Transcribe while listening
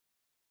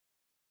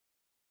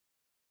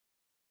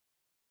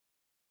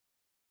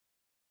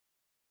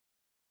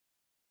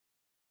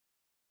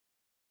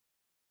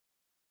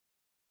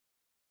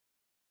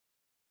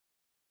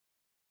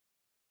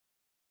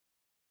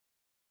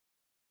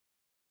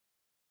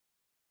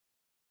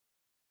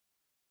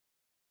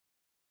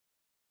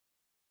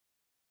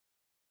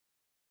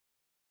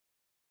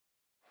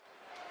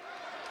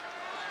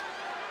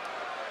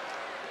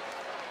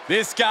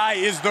This guy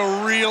is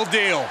the real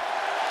deal.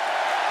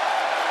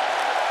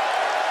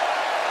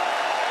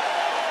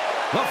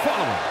 The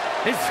following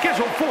is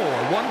scheduled for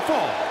one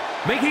fall,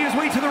 making his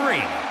way to the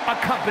ring,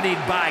 accompanied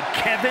by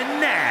Kevin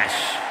Nash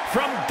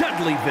from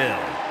Dudleyville,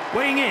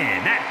 weighing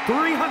in at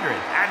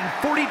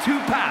 342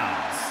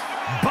 pounds,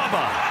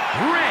 Bubba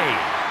Ray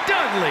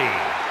Dudley.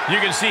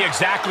 You can see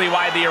exactly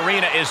why the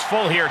arena is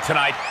full here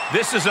tonight.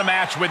 This is a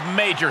match with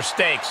major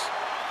stakes.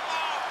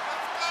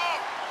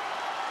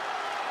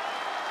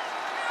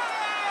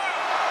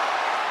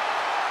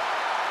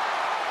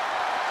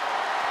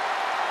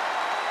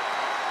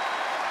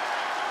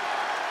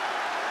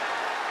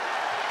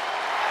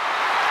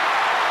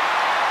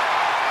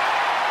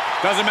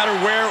 Doesn't matter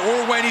where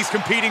or when he's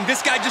competing,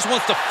 this guy just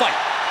wants to fight,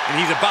 and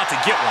he's about to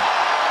get one.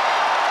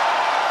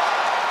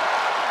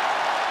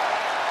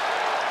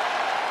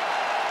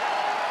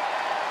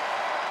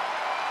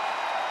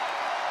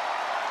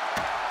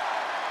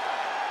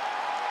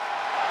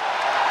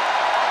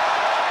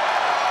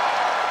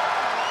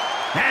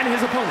 And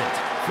his opponent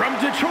from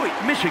Detroit,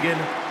 Michigan,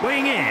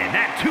 weighing in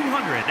at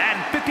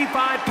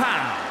 255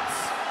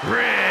 pounds,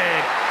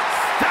 Rick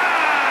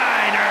Steiner.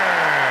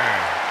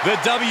 The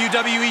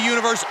WWE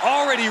Universe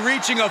already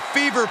reaching a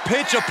fever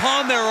pitch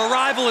upon their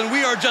arrival, and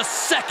we are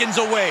just seconds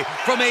away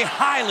from a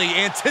highly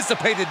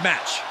anticipated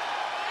match.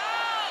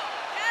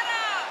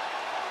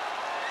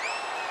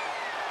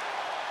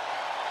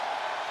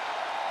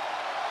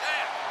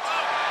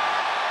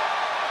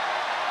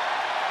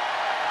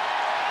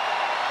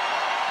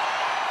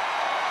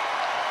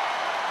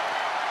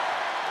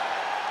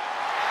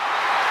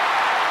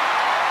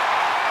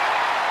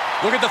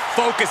 Look at the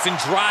focus and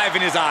drive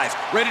in his eyes,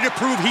 ready to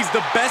prove he's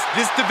the best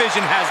this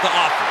division has to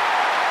offer.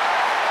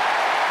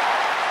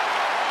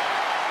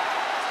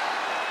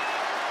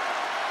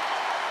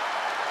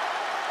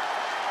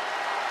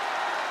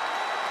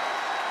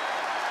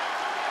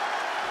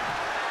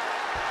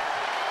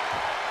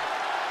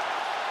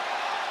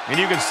 And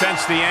you can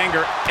sense the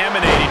anger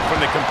emanating from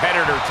the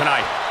competitor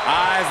tonight.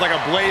 Eyes like a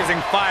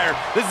blazing fire.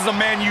 This is a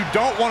man you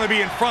don't want to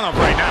be in front of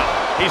right now.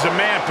 He's a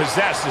man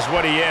possessed is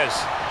what he is.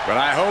 But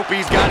I hope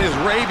he's got his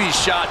rabies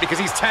shot because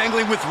he's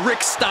tangling with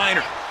Rick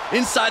Steiner.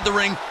 Inside the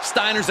ring,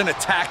 Steiner's an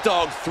attack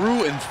dog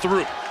through and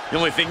through. The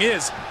only thing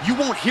is, you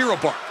won't hear a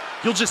bark.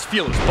 You'll just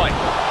feel his bite.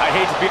 I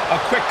hate to be a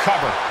quick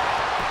cover.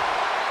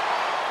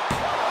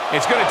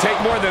 It's going to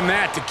take more than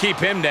that to keep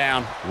him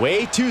down.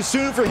 Way too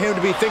soon for him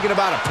to be thinking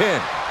about a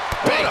pin.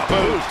 Big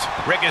boot.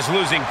 Rick is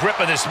losing grip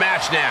of this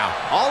match now.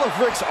 All of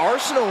Rick's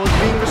arsenal is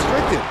being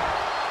restricted.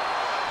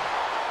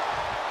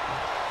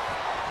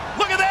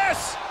 Look at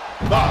this!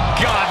 Oh,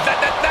 God,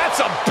 that's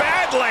a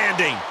bad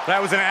landing.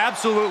 That was an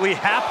absolutely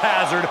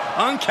haphazard,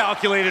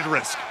 uncalculated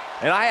risk.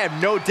 And I have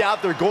no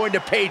doubt they're going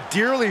to pay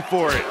dearly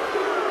for it.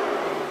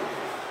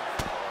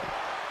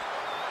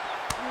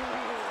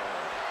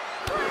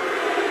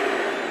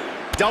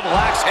 Double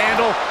axe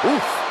handle.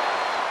 Oof.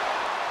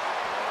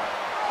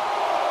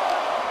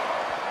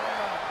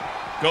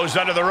 Goes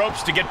under the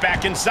ropes to get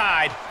back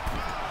inside.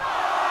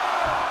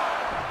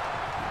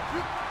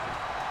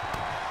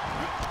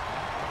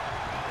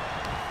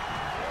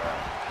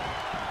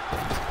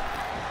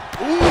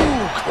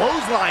 Ooh,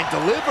 clothesline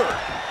delivered.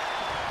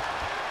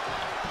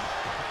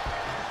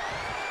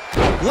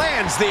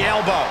 Lands the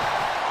elbow.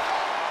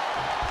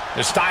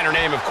 The Steiner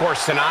name, of course,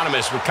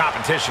 synonymous with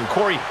competition.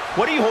 Corey,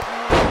 what do you hope?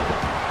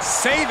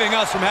 Saving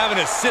us from having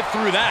to sit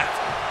through that.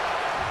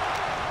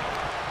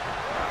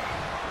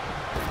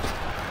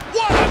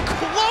 What a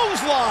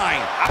clothesline!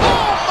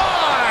 Oh,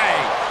 my!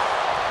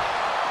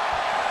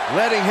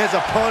 Letting his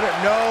opponent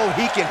know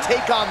he can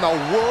take on the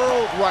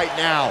world right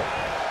now.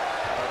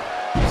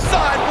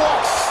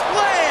 Sidewalk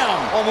slam!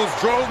 Almost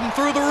drove him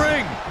through the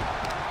ring.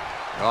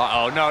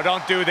 Uh-oh, no,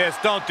 don't do this,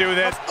 don't do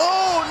this.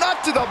 Oh,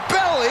 not to the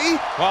belly!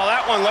 Well,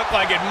 that one looked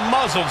like it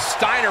muzzled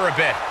Steiner a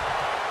bit.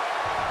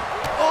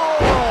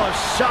 Oh,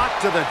 shot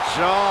to the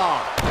jaw.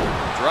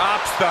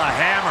 Drops the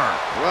hammer.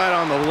 Right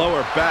on the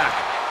lower back.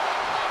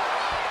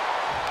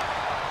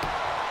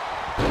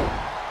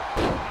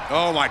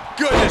 Oh my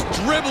goodness,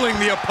 dribbling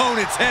the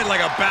opponent's head like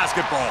a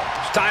basketball.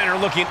 Steiner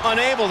looking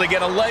unable to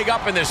get a leg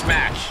up in this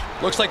match.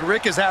 Looks like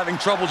Rick is having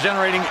trouble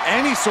generating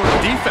any sort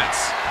of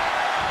defense.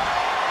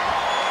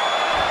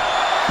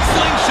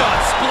 Slingshot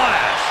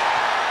splash.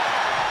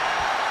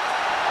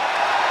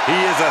 He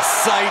is a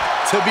sight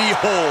to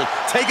behold.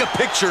 Take a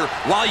picture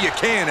while you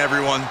can,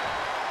 everyone.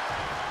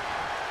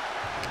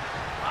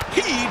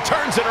 He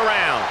turns it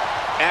around.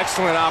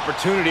 Excellent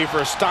opportunity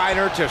for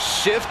Steiner to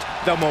shift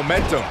the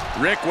momentum.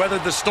 Rick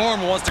weathered the storm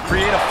and wants to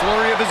create a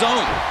flurry of his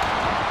own.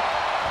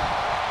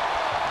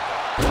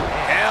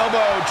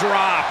 Elbow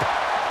drop.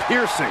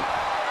 Piercing.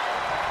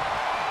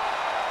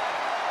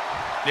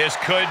 This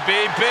could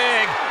be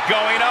big.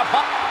 Going up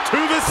To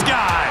the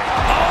sky.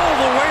 All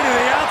the way to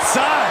the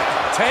outside.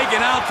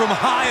 Taken out from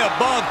high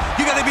above.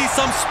 You got to be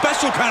some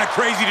special kind of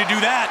crazy to do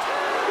that.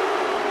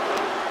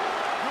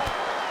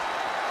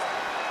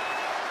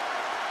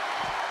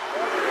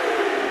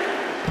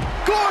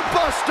 Gourd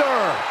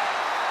Buster!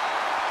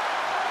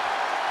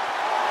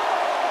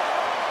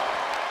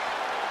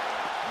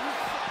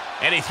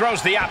 And he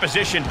throws the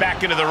opposition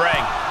back into the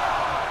ring.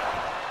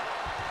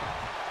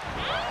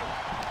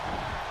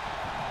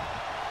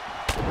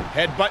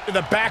 Headbutt to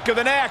the back of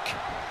the neck.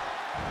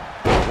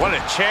 What a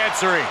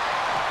chancery.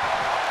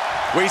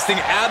 Wasting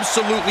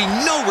absolutely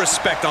no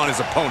respect on his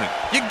opponent.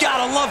 You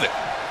gotta love it.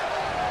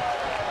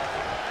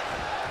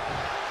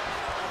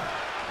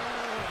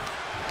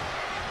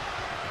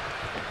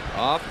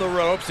 Off the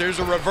ropes, here's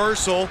a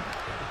reversal.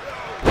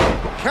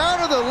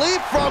 Counter the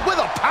leapfrog with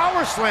a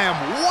power slam.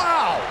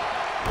 Wow.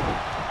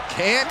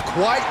 Can't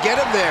quite get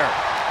him there.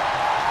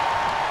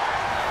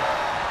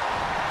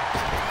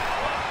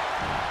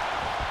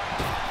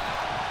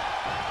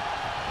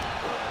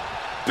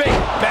 Big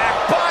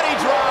back body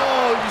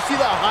drop. You see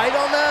the height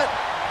on that?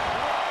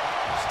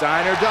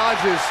 Steiner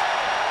dodges.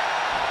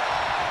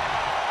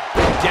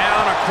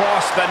 Down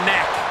across the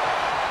neck.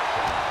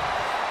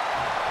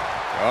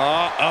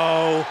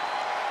 Uh-oh.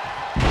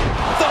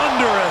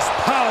 Thunderous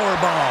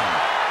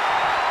powerbomb.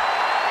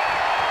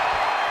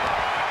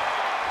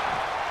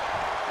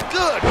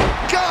 Good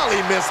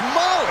golly, Miss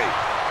Molly.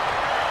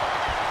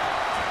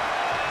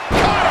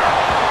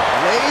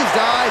 Glazed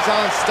eyes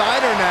on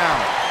Steiner now.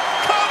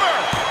 Cover!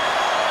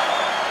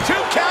 2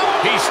 count.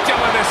 He's still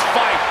in this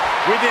fight.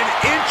 Within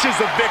inches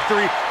of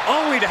victory,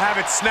 only to have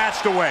it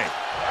snatched away.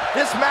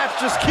 This match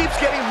just keeps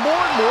getting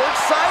more and more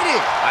exciting.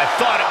 I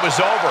thought it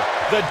was over.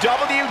 The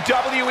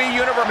WWE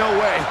Universe. No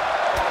way.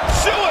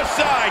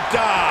 Suicide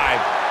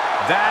dive!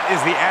 That is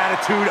the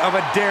attitude of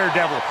a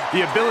daredevil.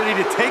 The ability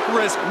to take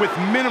risk with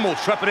minimal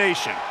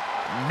trepidation.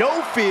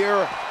 No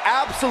fear,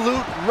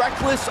 absolute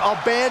reckless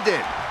abandon.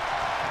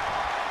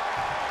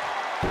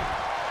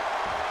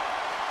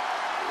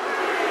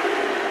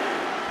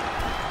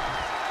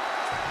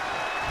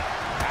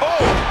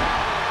 Oh!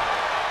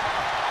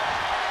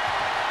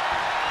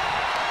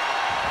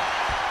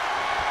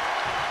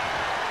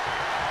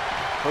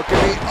 Hook in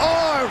the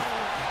arm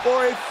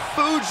for a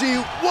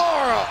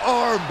Fujiwara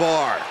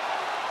armbar.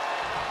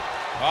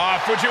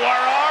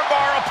 Fujiwara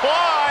armbar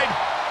applied.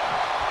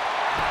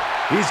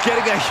 He's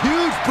getting a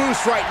huge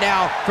boost right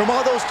now from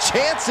all those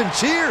chants and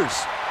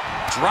cheers.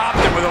 Dropped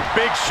him with a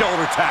big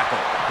shoulder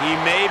tackle. He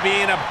may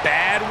be in a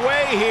bad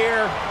way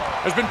here.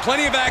 There's been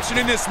plenty of action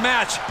in this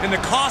match, and the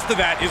cost of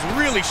that is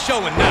really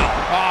showing now.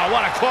 Oh,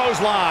 what a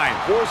clothesline.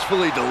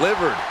 Forcefully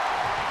delivered.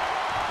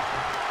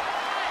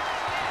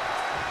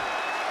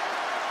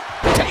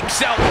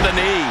 Takes out the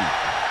knee.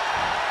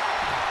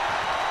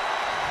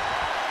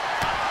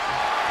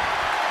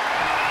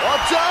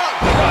 Watch out!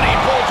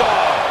 Running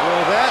bulldog.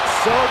 Will that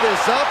sew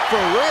this up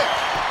for Rick?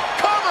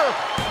 Cover!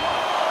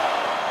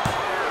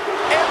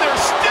 And they're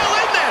still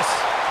in this.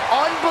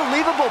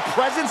 Unbelievable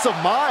presence of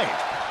mind.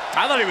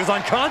 I thought he was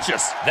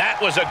unconscious.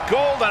 That was a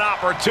golden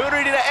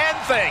opportunity to end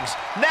things.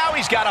 Now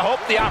he's got to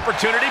hope the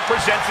opportunity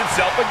presents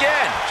itself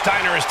again.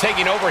 Steiner is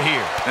taking over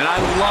here. And I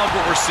love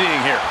what we're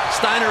seeing here.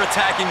 Steiner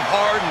attacking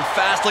hard and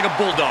fast like a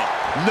bulldog.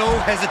 No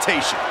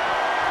hesitation.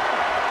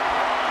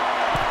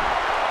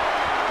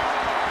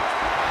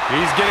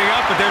 He's getting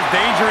up, but there's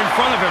danger in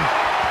front of him.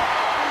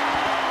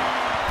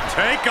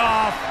 Take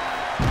off.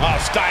 Oh,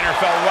 Steiner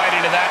fell right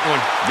into that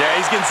one. Yeah,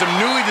 he's getting some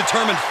newly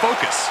determined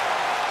focus.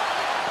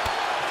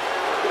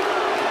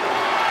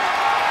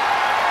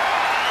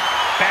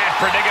 Bad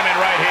predicament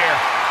right here.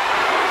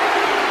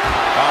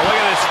 Oh,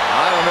 look at this.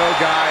 I don't know,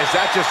 guys.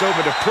 That just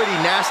opened a pretty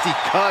nasty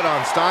cut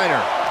on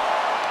Steiner.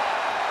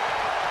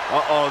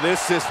 Uh-oh,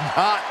 this is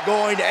not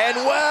going to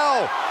end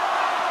well.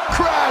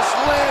 Crash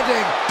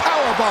landing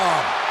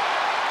powerbomb.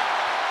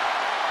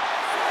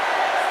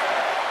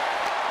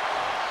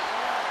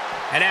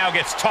 And now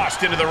gets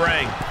tossed into the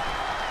ring.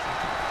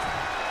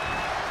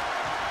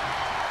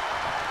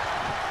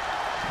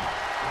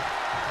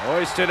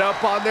 Hoisted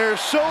up on their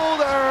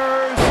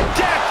shoulders.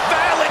 Death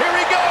Valley, here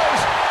he goes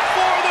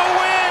for the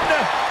win.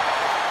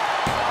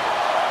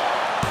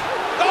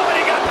 Oh, and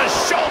he got the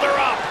shoulder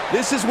up.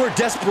 This is where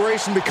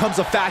desperation becomes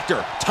a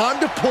factor.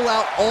 Time to pull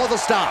out all the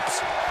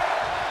stops.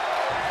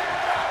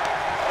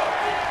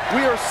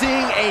 We are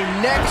seeing a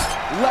next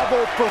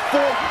level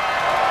performance.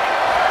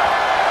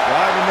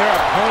 Driving their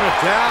opponent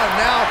down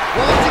now.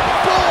 Launching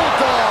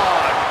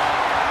bulldog.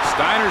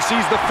 Steiner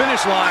sees the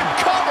finish line.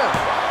 Cover.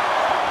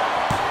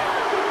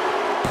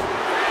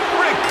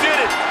 Rick did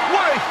it.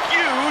 What a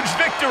huge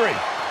victory.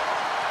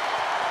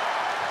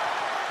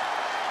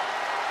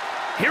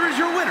 Here is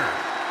your winner,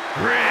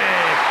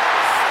 Rick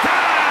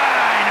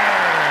Steiner.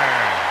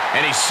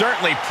 And he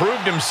certainly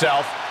proved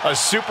himself a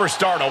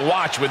superstar to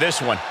watch with this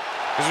one.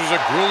 This was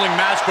a grueling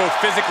match both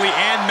physically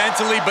and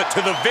mentally, but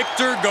to the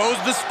victor goes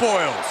the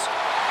spoils.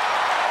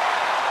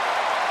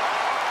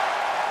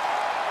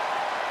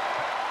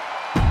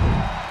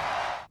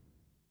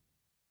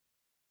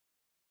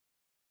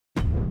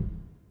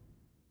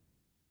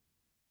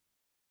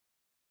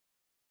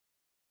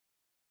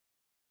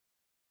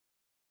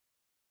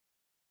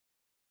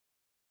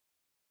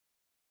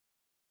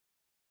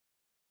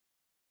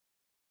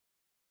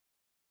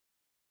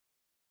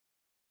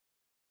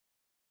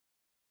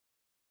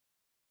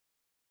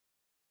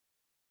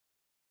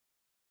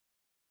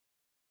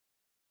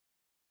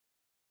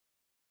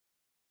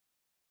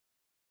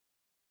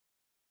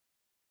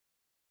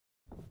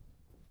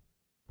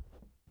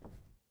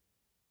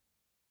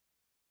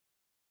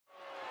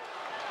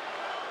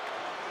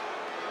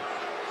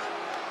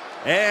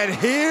 And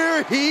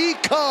here he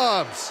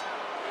comes.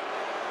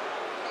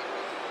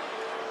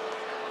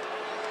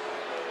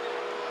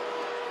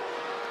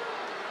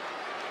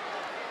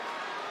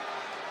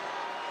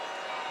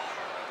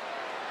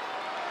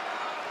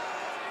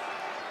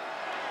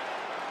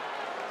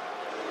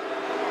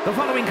 The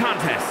following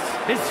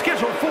contest is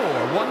scheduled for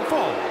one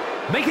fall.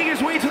 Making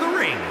his way to the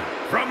ring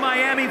from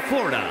Miami,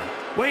 Florida,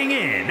 weighing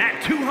in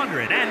at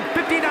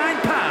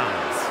 259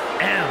 pounds,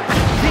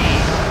 MVP!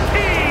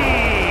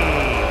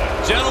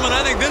 Gentlemen,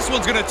 I think this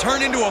one's going to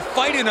turn into a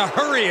fight in a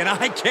hurry, and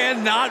I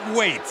cannot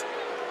wait.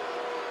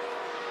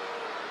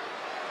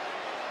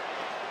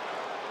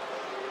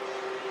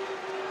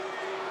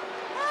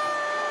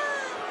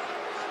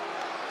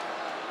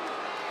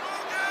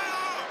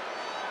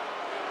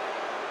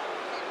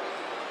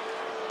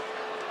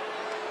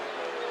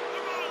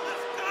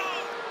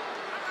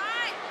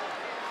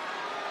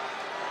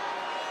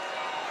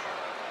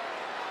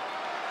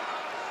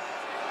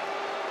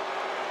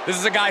 This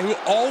is a guy who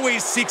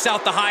always seeks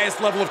out the highest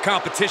level of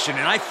competition,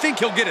 and I think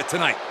he'll get it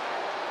tonight.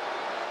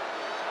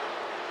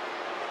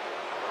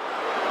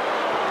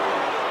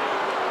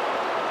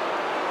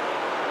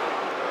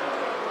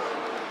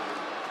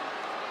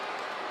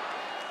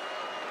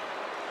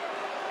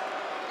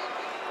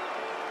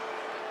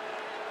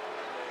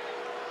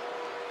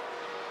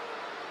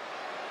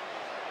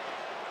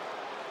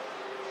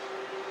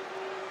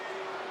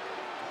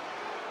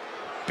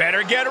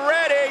 Better get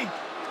ready.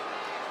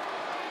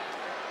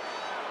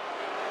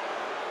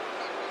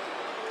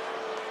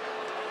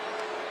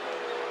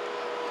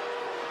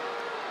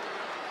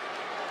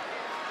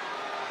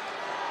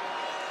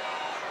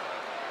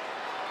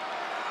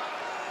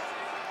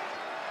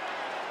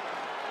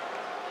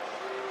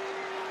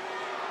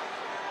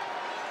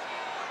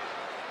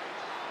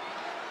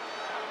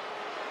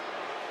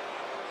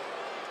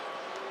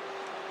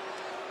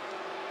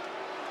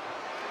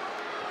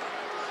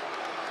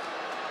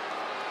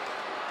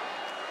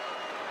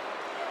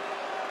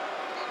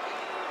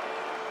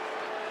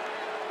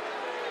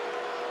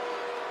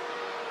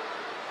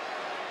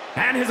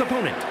 And his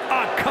opponent,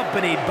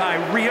 accompanied by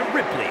Rhea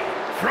Ripley,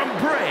 from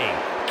Bray,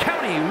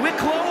 County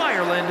Wicklow,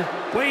 Ireland,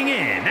 weighing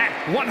in at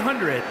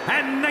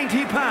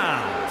 190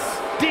 pounds,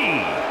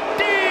 Demon!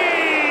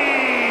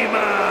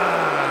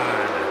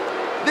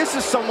 This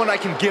is someone I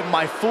can give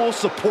my full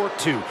support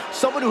to.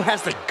 Someone who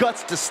has the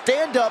guts to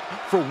stand up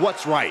for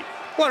what's right.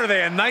 What are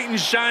they, a knight in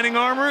shining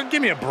armor?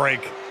 Give me a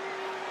break.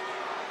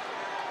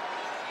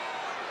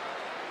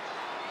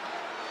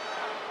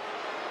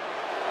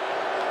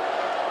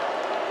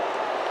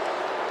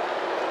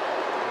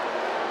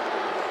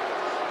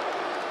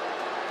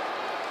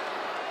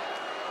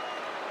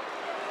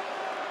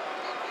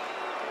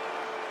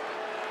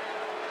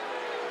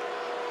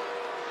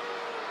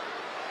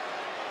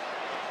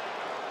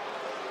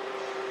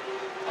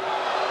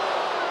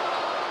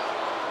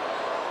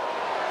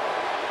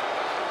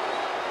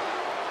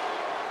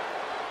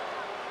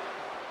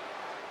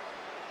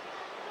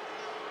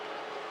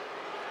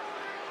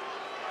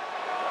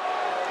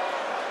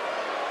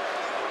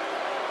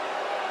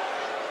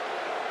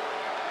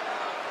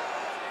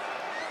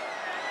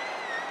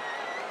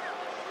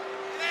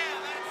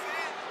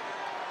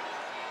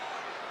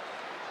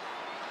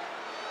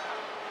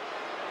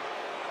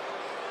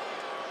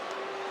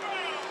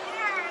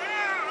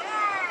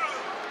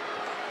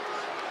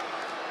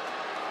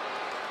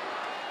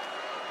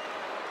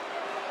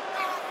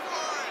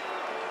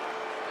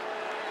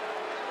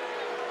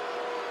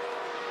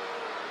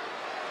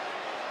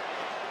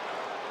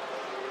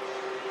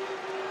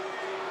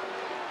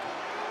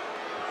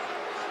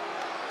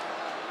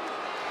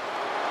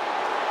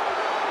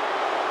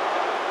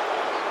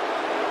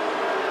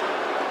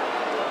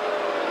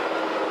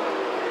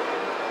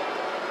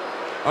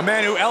 A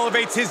man who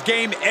elevates his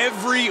game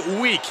every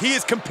week. He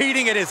is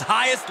competing at his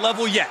highest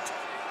level yet.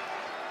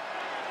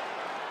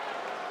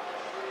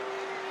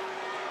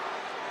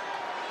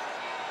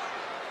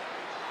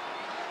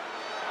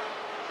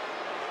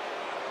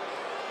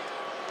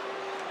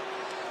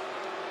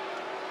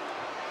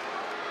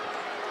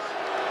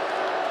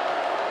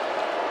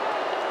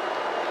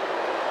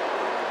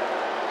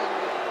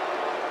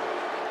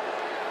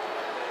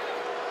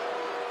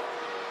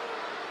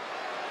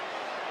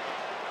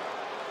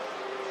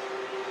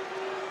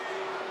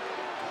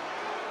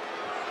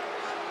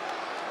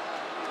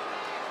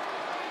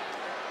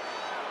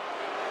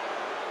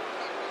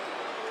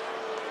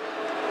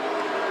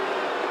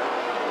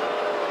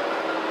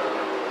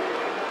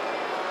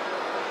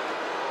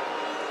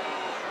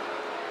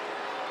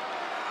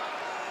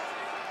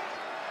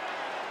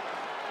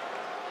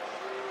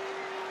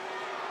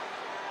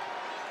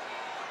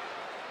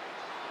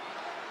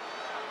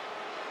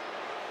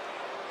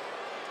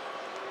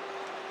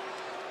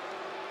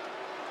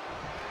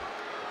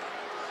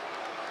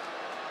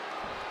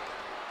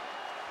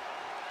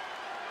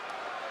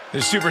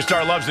 This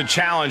superstar loves a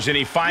challenge, and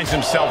he finds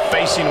himself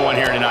facing one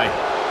here tonight.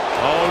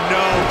 Oh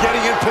no,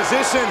 getting in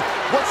position.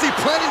 What's he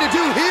planning to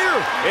do here?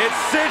 It's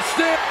cinched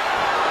in.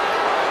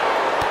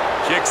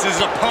 Kicks his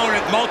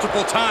opponent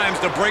multiple times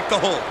to break the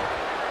hold.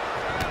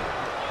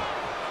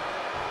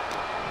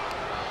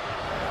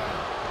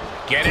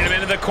 Getting him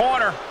into the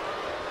corner.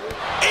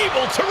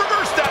 Able to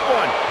reverse that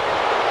one.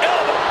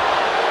 Elbow.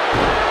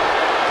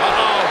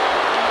 Uh-oh.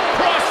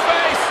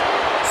 Crossface.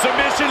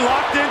 Submission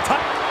locked in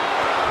tight.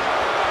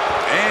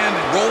 And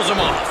rolls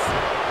him off.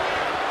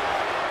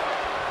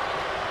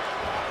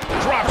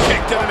 Drop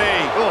kick to the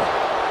knee. Oh.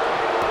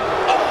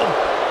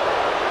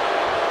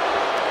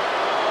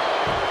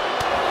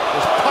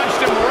 Just punched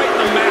him right in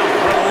the mouth.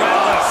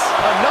 Relentless.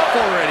 Enough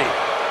already.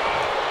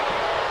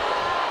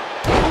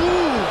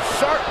 Ooh,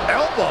 sharp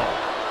elbow.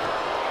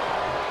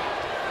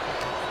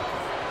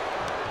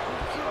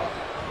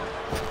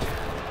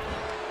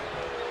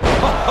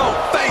 Oh,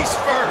 face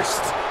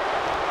first.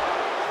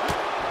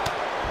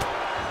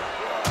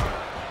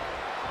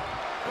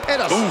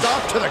 And a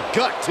stop to the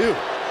gut, too.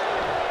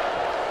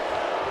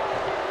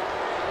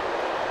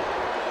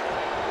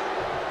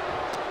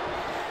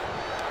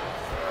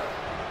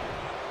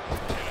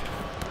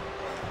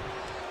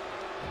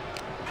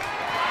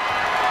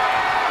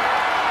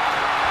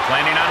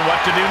 Planning on what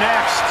to do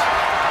next.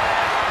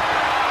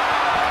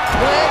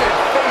 Planted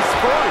face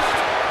first.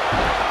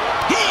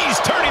 He's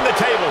turning the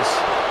tables.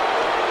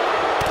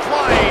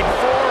 Flying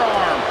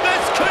forearm.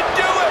 This could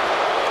do it.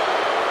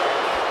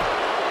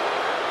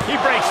 He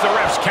breaks the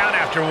ref's count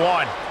after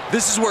one.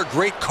 This is where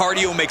great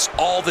cardio makes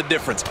all the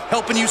difference,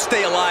 helping you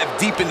stay alive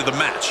deep into the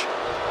match.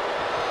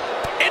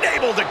 And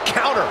able to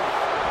counter.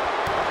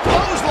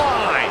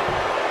 Clothesline.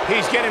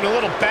 He's getting a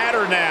little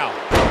battered now.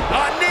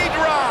 A knee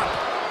drop.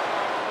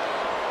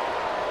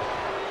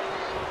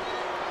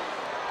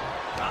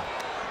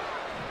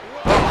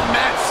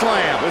 Mat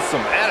slam with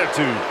some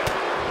attitude.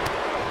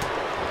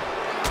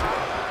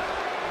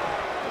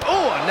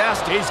 Oh, a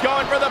nasty. He's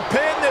going for the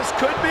pin. This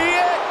could be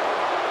it.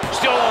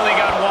 Still only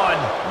got one.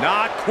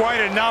 Not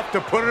quite enough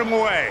to put him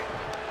away.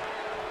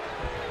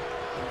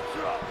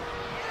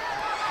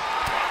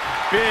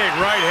 Big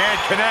right hand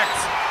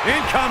connects.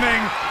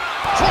 Incoming.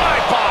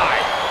 Drive-by.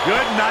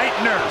 Good night,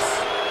 nurse.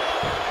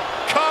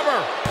 Cover.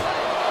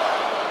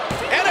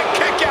 And a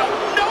kick out.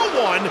 No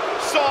one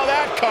saw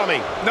that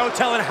coming. No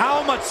telling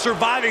how much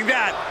surviving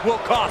that will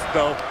cost,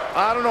 though.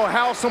 I don't know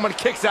how someone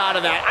kicks out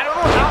of that. I don't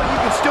know how you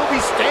can still be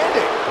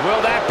standing. Will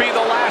that be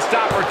the last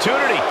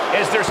opportunity?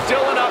 Is there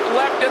still enough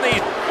left in the...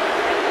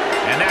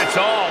 And that's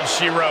all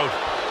she wrote.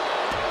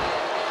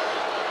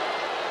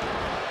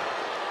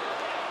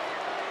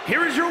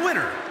 Here is your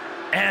winner,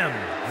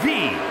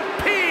 MVP.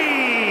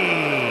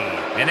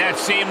 And that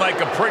seemed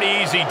like a pretty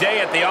easy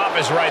day at the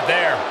office right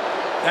there.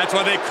 That's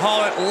why they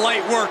call it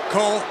light work,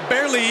 Cole.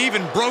 Barely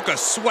even broke a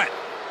sweat.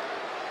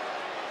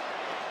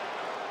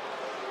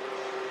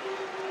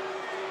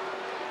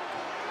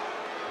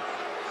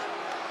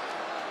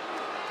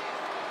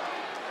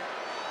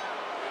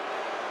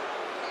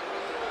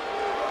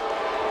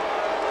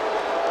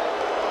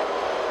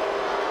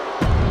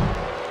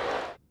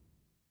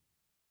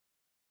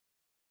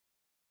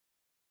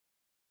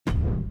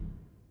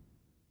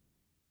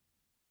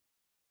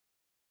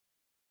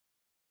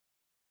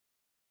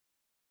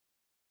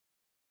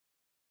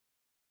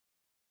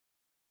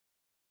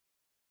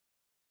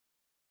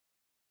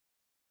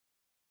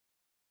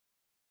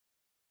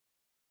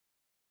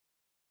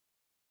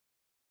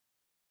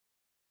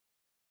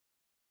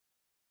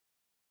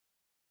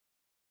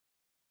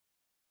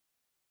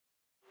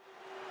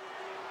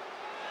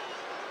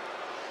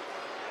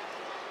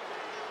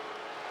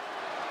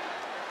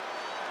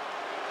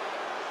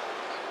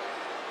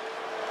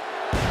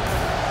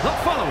 The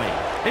following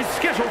is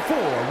scheduled for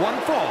one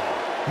fall,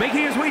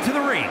 making his way to the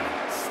ring,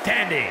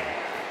 standing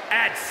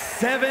at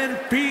 7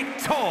 feet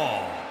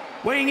tall,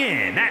 weighing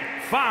in at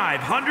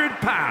 500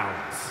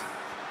 pounds.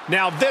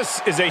 Now this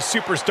is a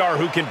superstar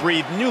who can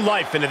breathe new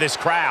life into this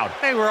crowd.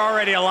 Hey, we're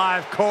already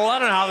alive, Cole. I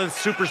don't know how this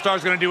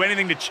superstar's going to do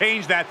anything to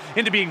change that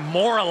into being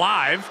more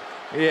alive.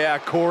 Yeah,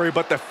 Corey,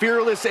 but the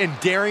fearless and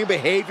daring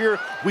behavior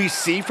we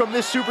see from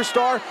this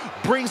superstar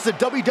brings the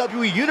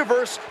WWE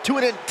Universe to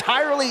an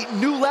entirely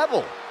new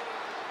level.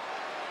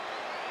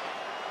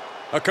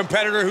 A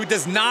competitor who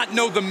does not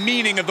know the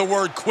meaning of the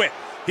word quit.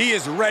 He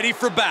is ready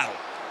for battle.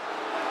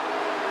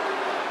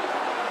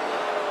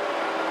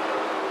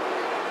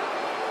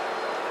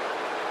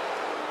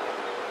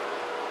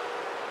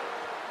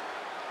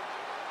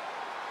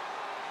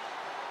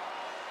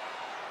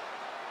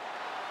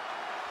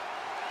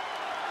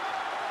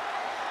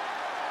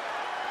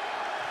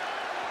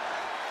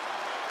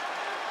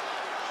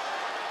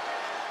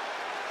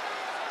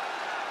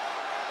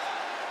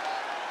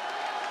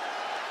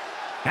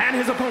 And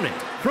his opponent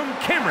from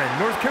Cameron,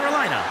 North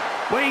Carolina,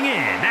 weighing in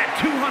at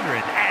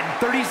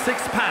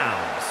 236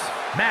 pounds,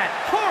 Matt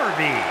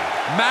Harvey.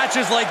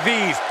 Matches like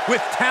these,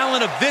 with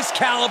talent of this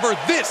caliber,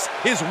 this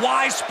is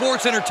why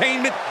sports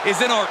entertainment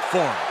is an art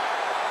form.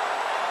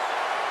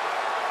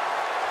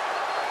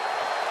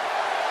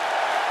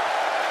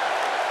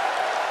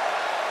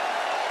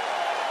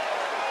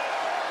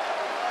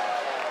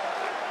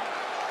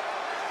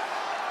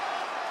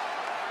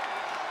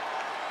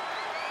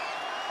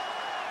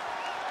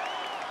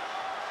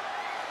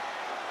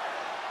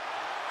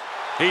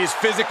 He's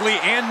physically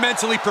and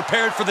mentally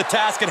prepared for the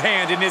task at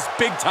hand in this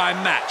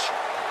big-time match.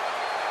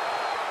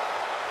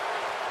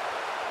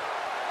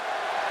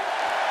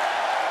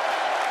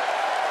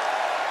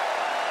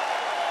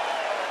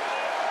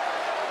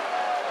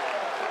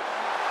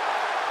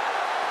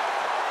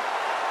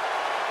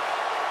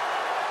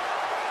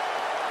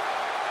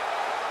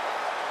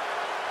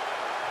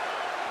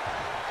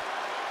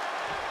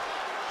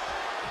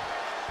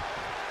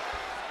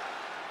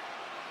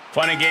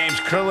 Fun and games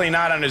clearly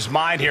not on his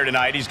mind here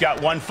tonight. He's got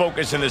one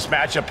focus in this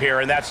matchup here,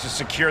 and that's to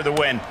secure the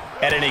win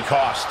at any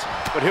cost.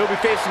 But he'll be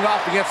facing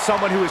off against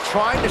someone who is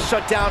trying to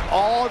shut down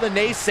all the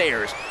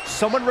naysayers.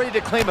 Someone ready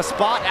to claim a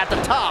spot at the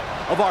top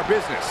of our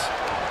business.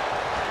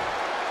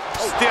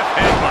 Stiff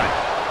headbutt.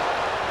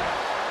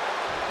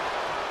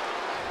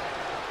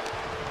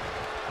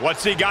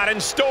 What's he got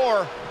in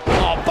store?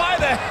 Oh, by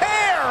the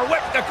hair,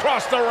 whipped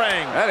across the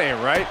ring. That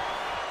ain't right.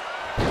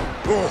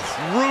 Oof,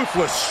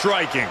 ruthless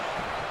striking.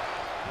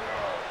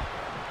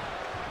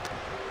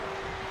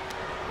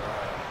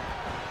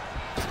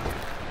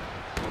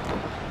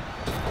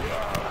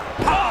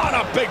 Oh, and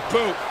a big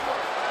boot.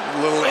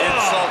 A little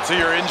insult to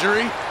your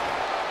injury.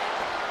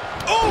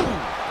 Oh!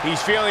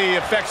 He's feeling the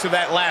effects of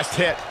that last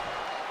hit.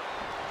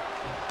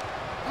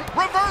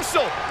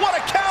 Reversal! What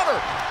a counter!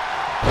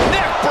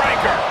 Neck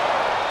breaker!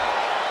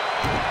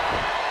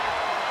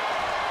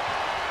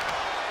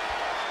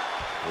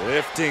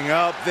 Lifting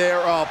up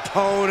their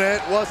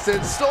opponent. What's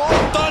in store?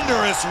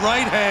 Thunderous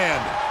right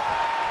hand.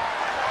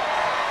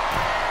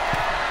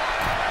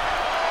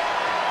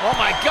 Oh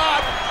my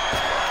God!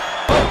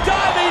 A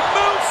diving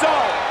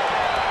moonsault!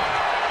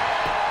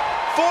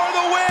 For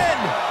the win!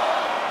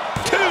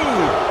 2!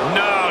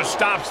 No,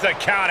 stops the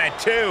count at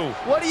 2.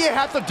 What do you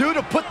have to do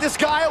to put this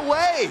guy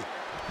away?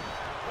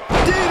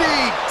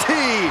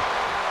 DDT!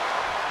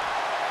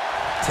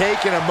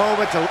 Taking a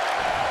moment to...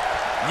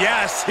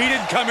 Yes, he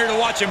didn't come here to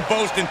watch him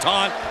boast and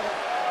taunt.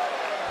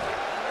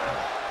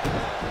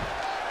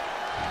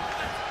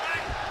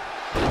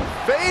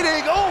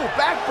 Fading. Oh,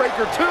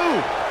 backbreaker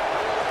too.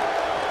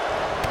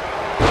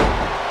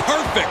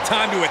 Perfect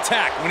time to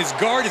attack when his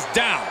guard is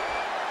down.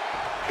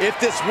 If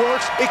this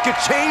works, it could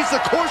change the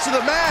course of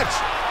the match.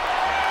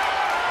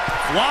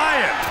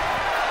 Flying.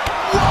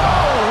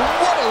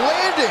 Whoa, what a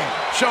landing.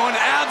 Showing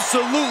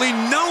absolutely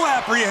no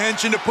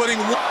apprehension to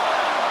putting...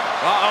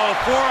 Uh-oh,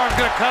 forearm's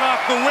gonna cut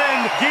off the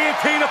wind.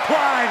 Guillotine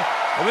applied.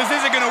 Well, this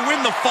isn't gonna win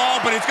the fall,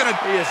 but it's gonna...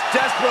 He is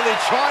desperately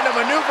trying to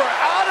maneuver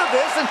out of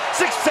this and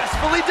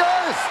successfully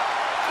does.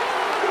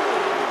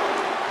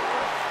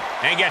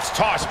 And gets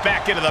tossed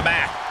back into the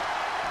mat.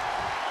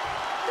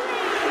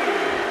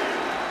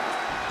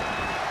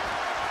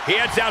 He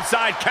heads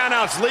outside.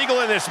 Countouts legal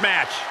in this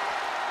match.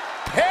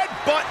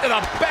 Headbutt to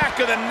the back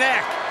of the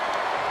neck.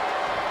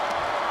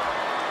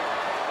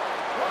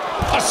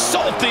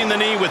 Assaulting the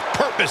knee with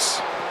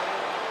purpose.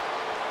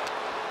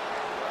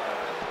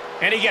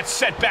 And he gets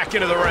set back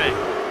into the ring.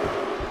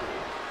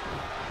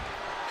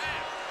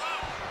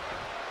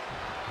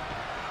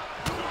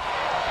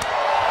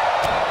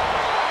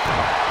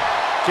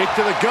 Kick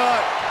to the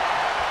gut.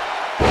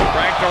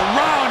 Cranked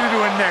around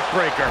into a neck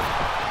breaker.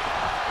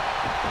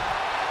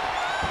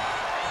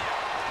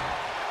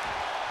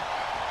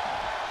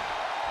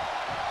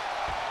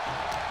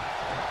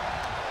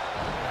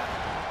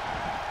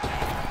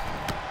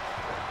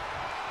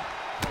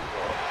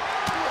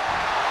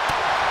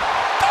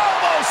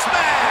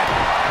 Smack!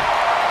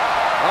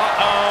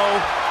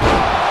 Uh-oh.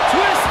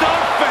 Twist of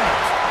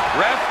fate.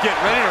 Ref, get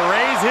ready to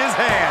raise his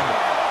hand.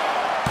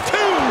 2!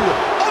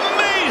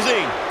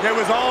 Amazing! It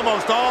was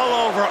almost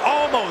all over.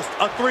 Almost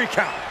a 3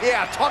 count.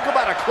 Yeah, talk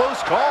about a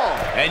close call.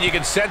 And you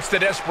can sense the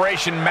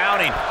desperation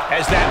mounting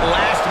as that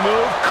last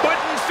move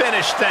couldn't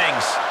finish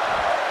things.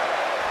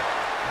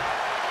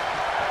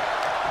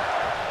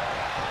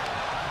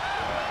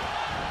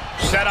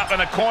 Set up in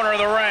the corner of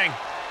the ring.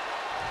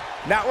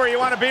 Not where you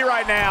want to be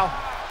right now.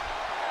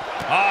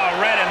 Oh,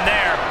 read him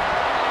there.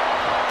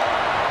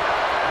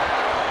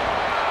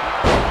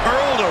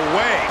 Hurled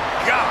away.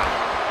 God.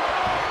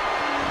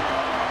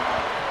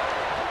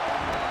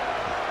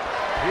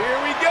 Here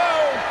we go.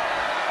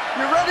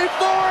 You ready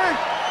for it?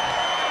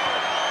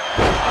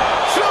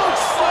 Choke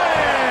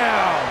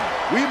slam!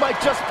 We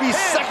might just be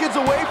seconds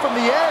away from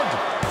the end.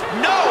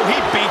 No, he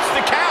beats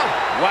the count.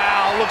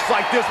 Wow, looks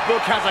like this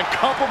book has a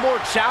couple more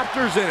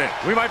chapters in it.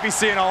 We might be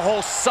seeing a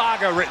whole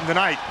saga written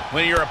tonight.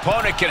 When your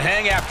opponent can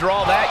hang after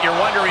all that, you're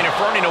wondering if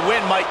earning a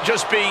win might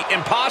just be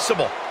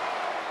impossible.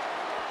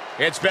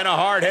 It's been a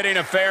hard-hitting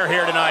affair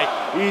here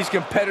tonight. These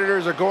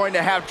competitors are going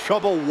to have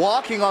trouble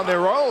walking on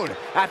their own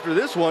after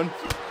this one.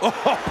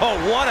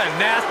 Oh, what a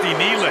nasty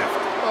knee lift.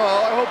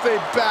 Oh, I hope they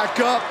back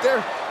up.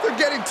 They're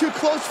getting too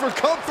close for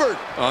comfort.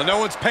 Oh, no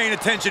one's paying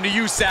attention to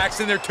you,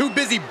 Saxton. They're too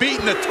busy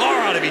beating the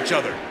tar out of each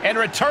other. And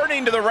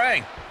returning to the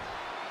ring.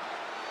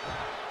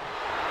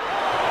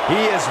 He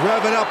is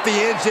revving up the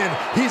engine.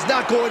 He's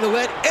not going to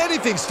let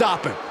anything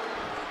stop him.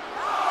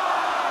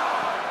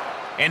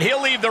 And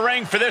he'll leave the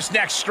ring for this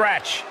next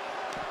stretch.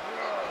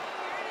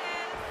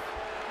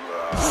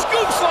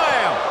 Scoop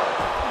slam!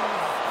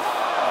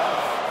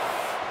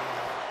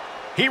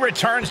 He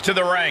returns to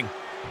the ring.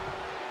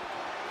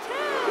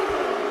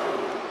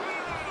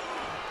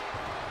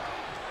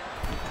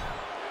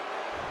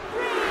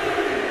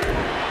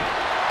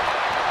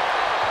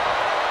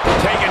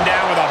 Taken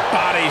down with a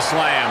body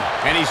slam.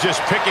 And he's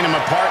just picking him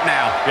apart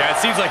now. Yeah,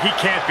 it seems like he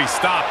can't be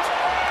stopped.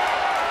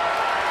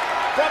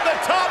 From the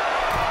top.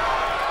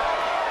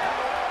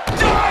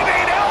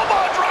 Diving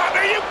elbow drop.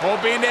 Are you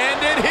hoping to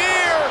end it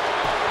here?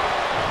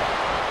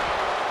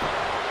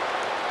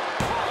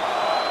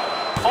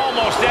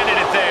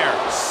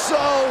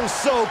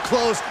 so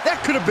close.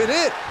 That could have been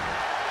it.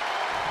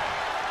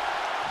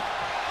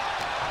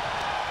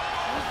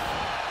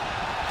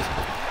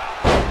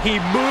 He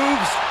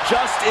moves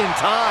just in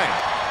time.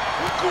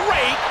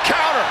 Great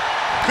counter.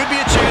 Could be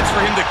a chance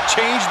for him to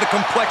change the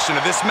complexion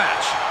of this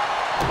match.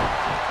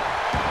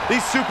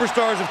 These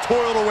superstars have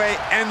toiled away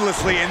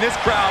endlessly, and this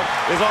crowd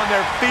is on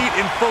their feet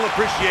in full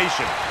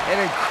appreciation.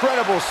 An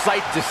incredible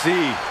sight to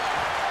see.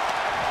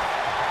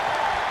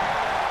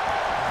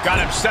 Got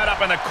him set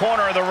up in the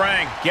corner of the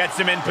ring. Gets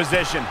him in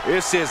position.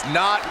 This is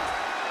not...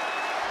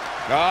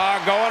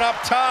 Going up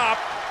top.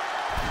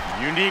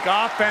 Unique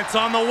offense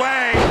on the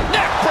way.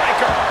 Neck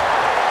breaker.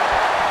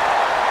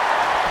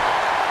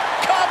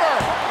 Cover.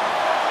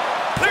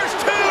 There's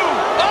two.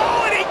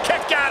 Oh, and he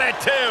kicked out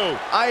at two.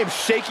 I am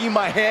shaking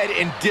my head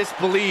in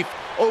disbelief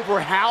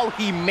over how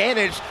he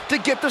managed to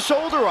get the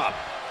shoulder up.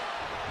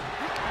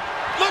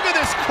 Look at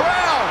this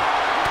crowd.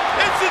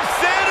 It's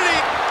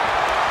insanity.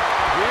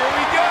 Here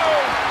we go.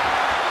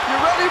 You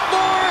ready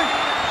for it?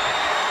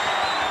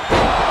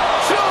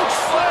 Choke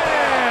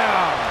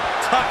slam.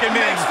 Tuck him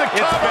in. Makes the It's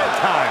cover.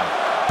 bedtime.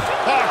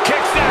 Oh,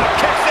 kicks out,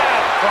 kicks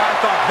out. Oh, I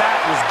thought that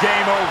was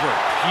game over.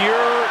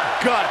 Pure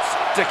guts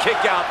to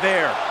kick out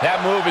there. That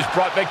move has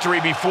brought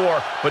victory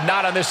before, but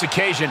not on this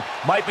occasion.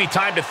 Might be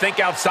time to think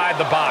outside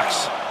the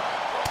box.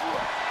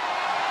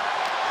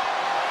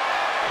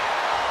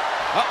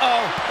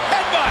 Uh-oh,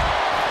 headbutt.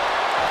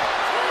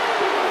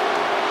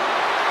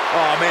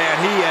 Oh, man,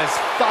 he is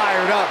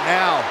fired up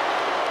now.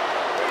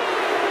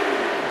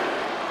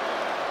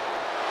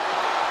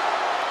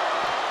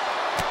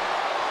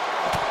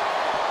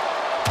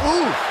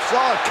 Ooh,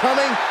 saw it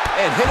coming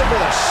and hit him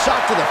with a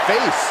shot to the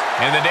face.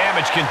 And the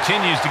damage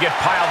continues to get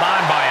piled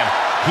on by him.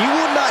 He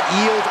will not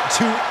yield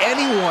to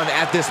anyone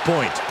at this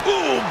point.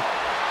 Ooh.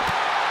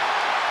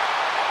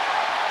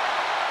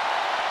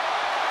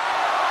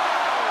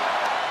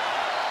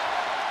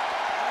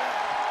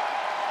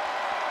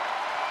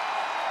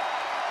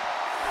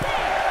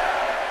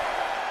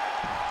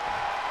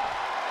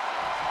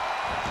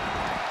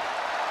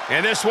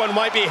 And this one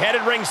might be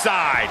headed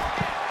ringside.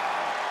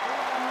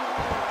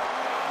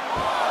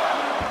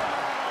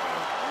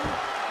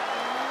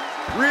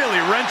 Really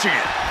wrenching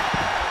it.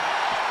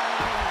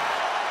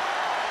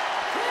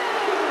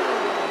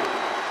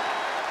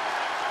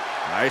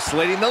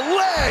 Isolating the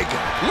leg.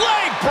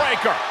 Leg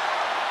breaker.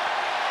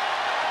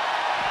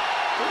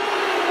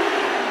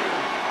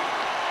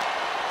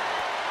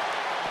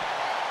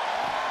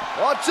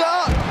 Watch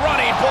out.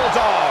 Running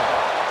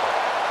bulldog.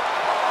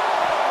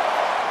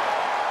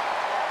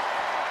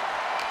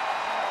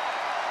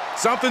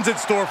 Something's in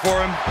store for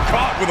him.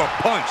 Caught with a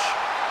punch.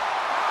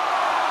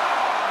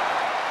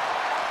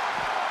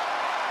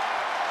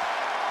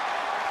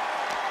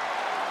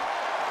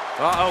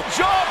 Uh-oh.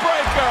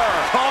 Jawbreaker.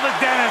 Call the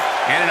dentist.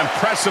 And an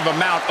impressive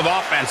amount of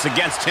offense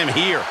against him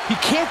here. He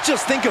can't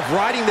just think of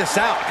riding this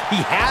out. He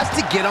has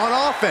to get on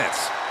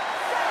offense.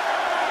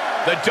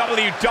 The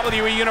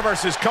WWE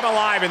Universe has come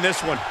alive in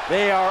this one.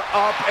 They are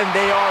up and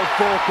they are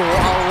vocal.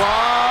 A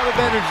lot of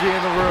energy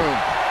in the room.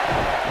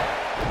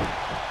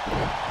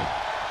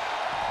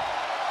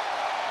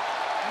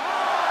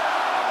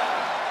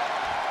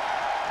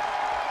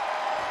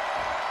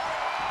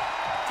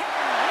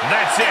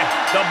 That's it.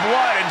 The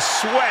blood and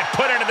sweat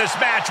put into this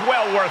match,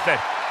 well worth it.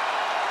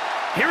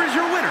 Here is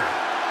your winner,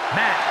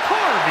 Matt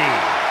Hardy.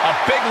 A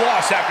big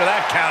loss after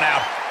that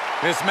countout.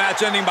 This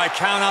match ending by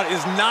countout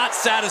is not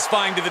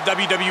satisfying to the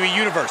WWE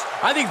Universe.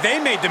 I think they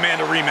may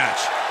demand a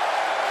rematch.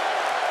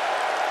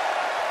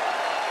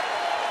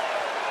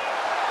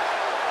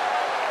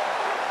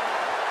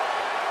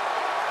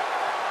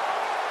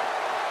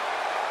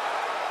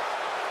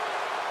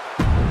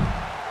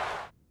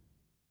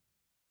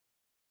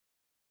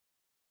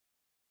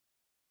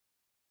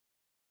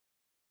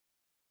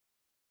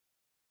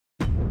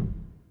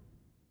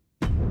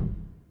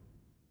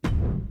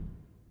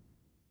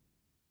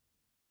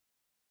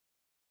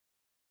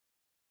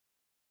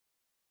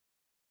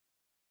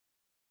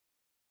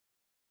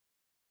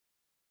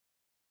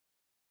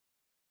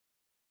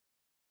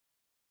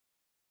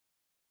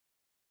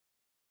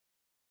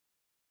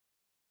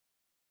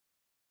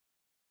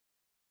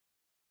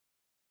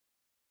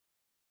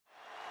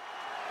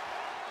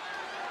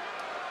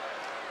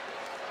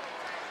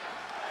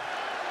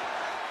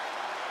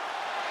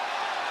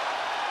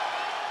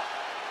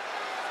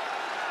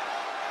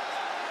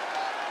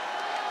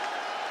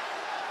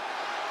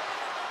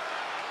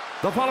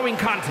 The following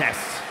contest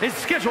is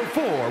scheduled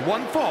for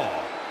one fall.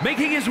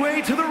 Making his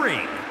way to the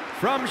ring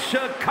from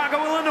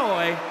Chicago,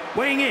 Illinois,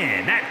 weighing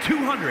in at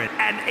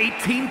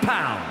 218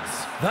 pounds,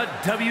 the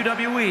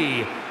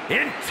WWE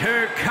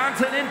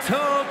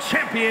Intercontinental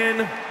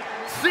Champion,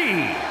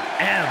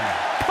 CM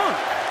Punk.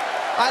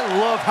 I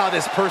love how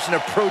this person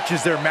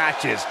approaches their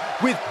matches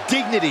with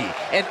dignity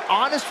and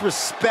honest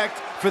respect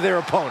for their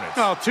opponents.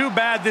 Oh, too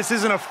bad this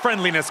isn't a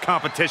friendliness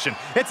competition.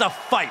 It's a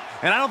fight,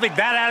 and I don't think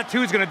that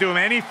attitude's gonna do him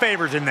any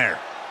favors in there.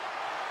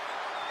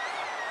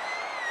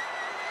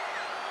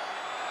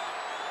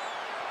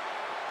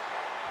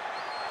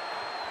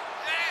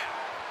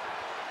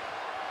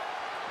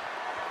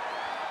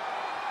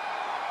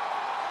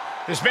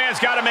 This man's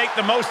got to make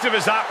the most of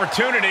his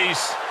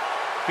opportunities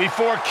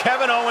before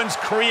Kevin Owens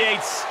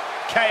creates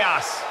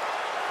chaos.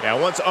 Yeah,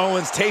 once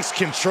Owens takes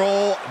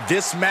control,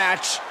 this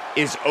match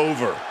is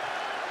over.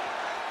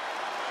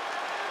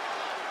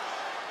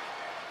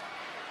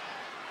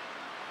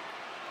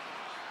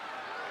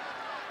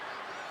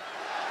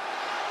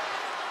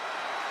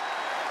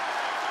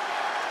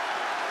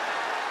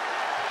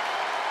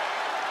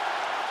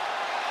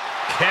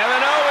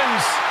 Kevin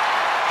Owens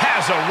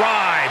has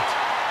arrived.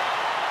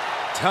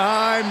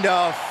 Time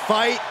to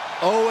fight,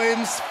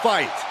 Owens,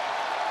 fight.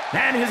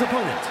 And his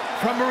opponent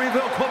from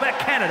Marieville, Quebec,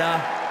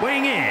 Canada,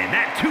 weighing in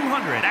at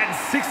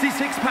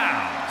 266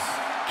 pounds,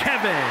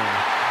 Kevin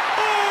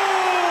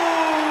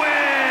Owens.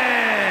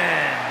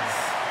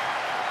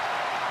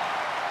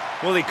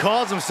 Well, he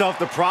calls himself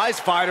the prize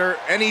fighter,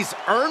 and he's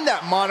earned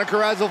that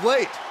moniker as of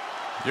late.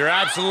 You're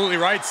absolutely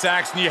right,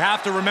 Saxton. You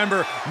have to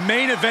remember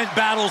main event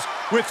battles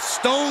with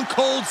Stone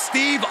Cold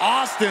Steve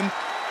Austin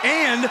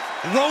and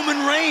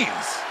Roman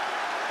Reigns.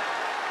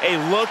 A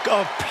look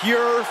of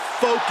pure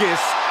focus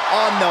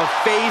on the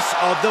face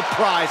of the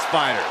prize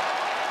fighter.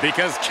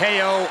 Because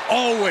KO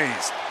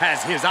always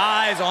has his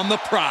eyes on the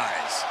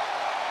prize.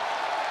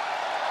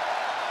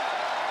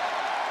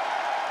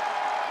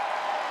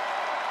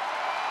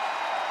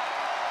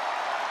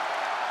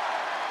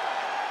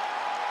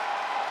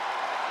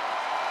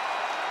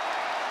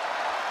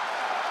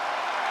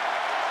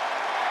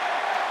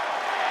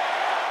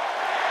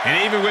 And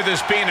even with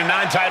this being a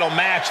non-title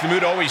match, the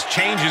mood always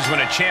changes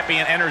when a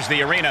champion enters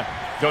the arena,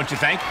 don't you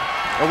think?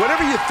 And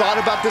whatever you thought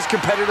about this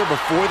competitor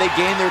before they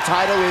gained their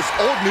title is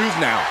old news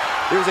now.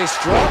 There's a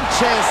strong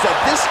chance that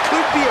this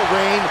could be a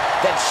reign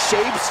that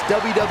shapes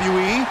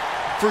WWE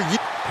for years.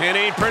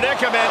 Pinning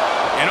predicament,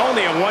 and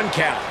only a 1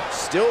 count.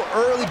 Still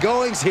early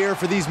goings here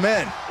for these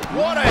men.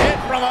 What a hit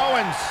from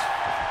Owens.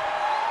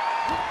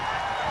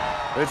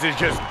 This is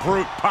just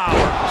brute power.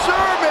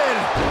 German!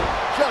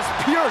 Just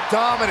pure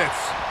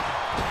dominance.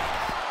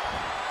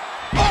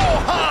 Oh,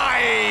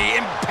 high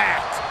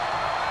impact.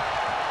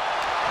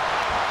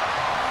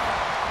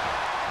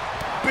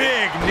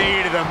 Big knee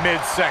to the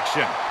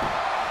midsection.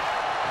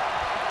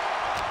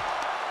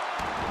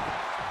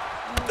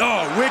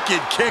 Oh, wicked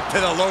kick to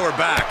the lower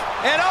back.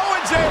 And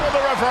Owens able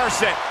to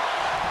reverse it.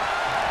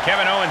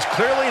 Kevin Owens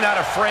clearly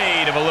not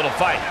afraid of a little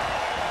fight.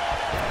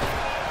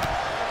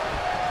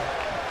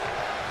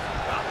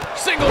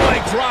 Single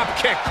leg drop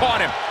kick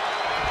caught him.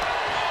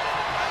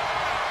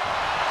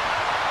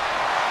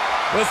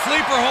 The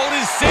sleeper hold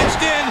is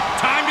cinched in.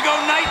 Time to go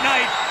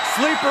night-night.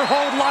 Sleeper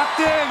hold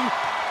locked in.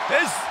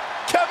 Is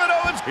Kevin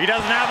Owens. He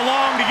doesn't have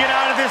long to get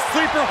out of this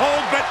sleeper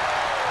hold, but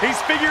he's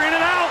figuring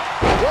it out.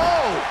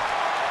 Whoa!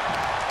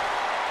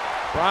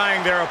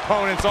 Prying their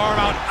opponent's arm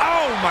out.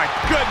 Oh, my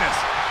goodness.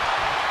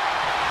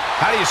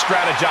 How do you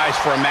strategize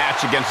for a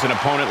match against an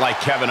opponent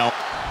like Kevin Owens?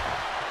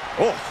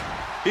 Oh,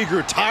 he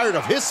grew tired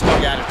of his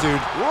smug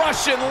attitude.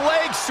 Russian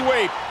leg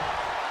sweep.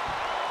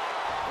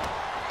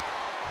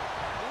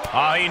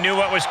 Oh, he knew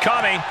what was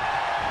coming.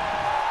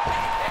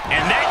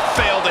 And that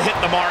failed to hit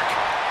the mark.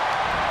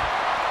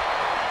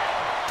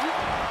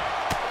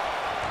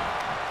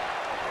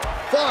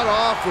 Fought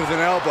off with an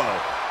elbow.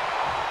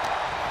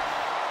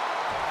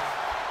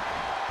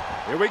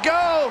 Here we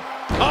go.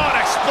 Oh, an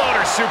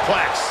exploder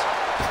suplex.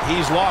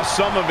 He's lost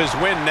some of his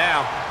wind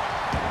now.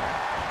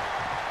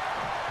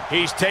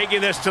 He's taking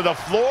this to the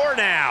floor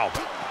now.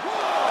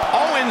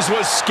 Owens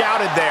was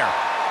scouted there.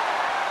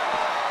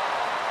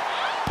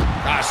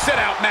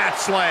 Sit-out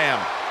mat slam.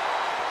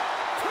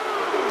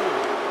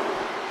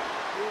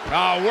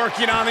 Oh,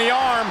 working on the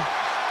arm.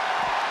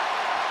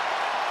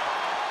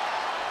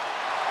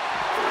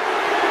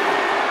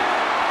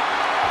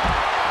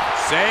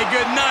 Say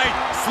goodnight.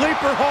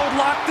 Sleeper hold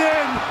locked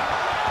in.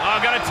 Oh,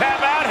 gonna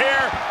tap out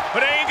here,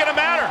 but it ain't gonna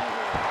matter.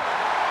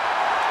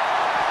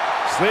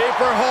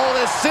 Sleeper hold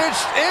is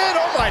cinched in.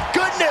 Oh, my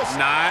goodness.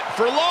 Not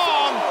for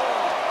long.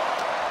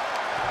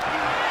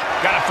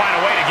 Gotta find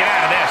a way to get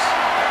out of this.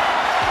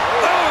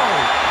 Oh!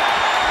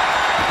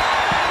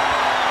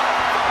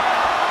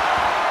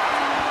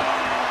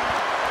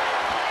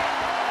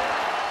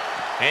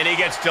 And he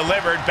gets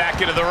delivered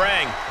back into the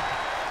ring.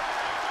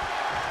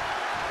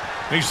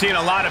 We've seen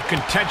a lot of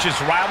contentious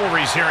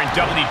rivalries here in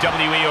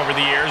WWE over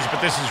the years,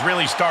 but this is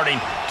really starting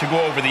to go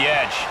over the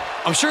edge.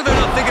 I'm sure they're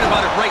not thinking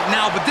about it right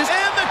now, but this...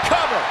 And the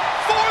cover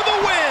for the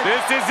win!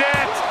 This is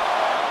it!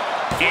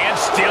 And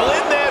still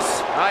in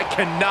this. I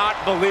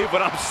cannot believe what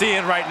I'm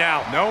seeing right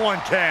now. No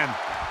one can.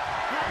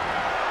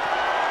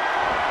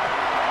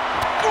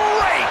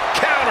 Great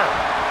counter!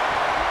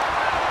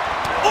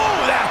 Oh,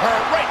 that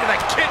hurt right to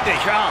the kidney.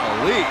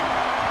 Golly.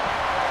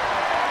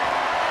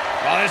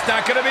 Well, it's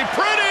not going to be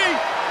pretty.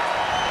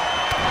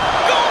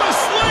 Go to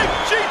sleep,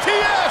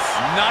 GTS!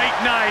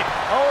 Night-night.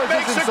 Owens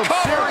Makes is in a some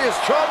cover. serious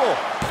trouble.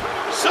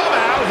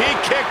 Somehow he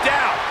kicked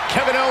out.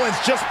 Kevin Owens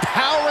just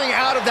powering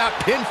out of that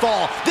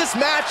pinfall. This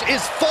match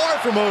is far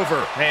from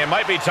over. Hey, it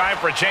might be time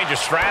for a change of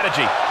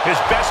strategy. His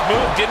best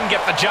move didn't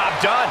get the job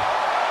done.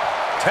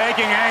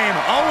 Taking aim.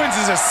 Owens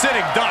is a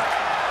sitting duck.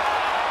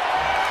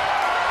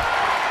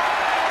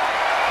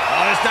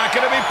 not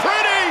going to be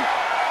pretty.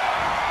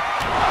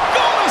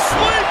 Go to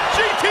sleep,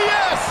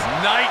 GTS.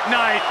 Night,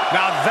 night.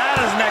 Now that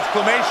is an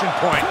exclamation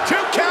point. 2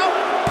 count.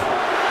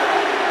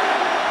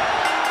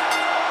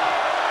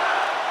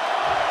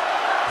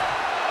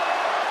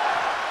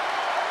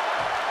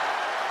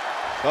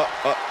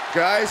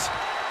 Guys.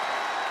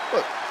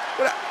 What?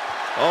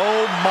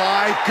 Oh,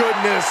 my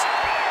goodness.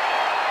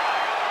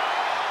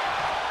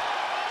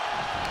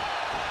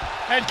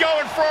 And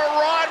going for a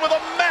ride with a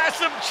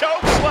massive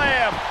choke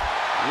slam.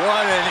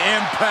 What an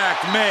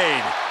impact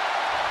made.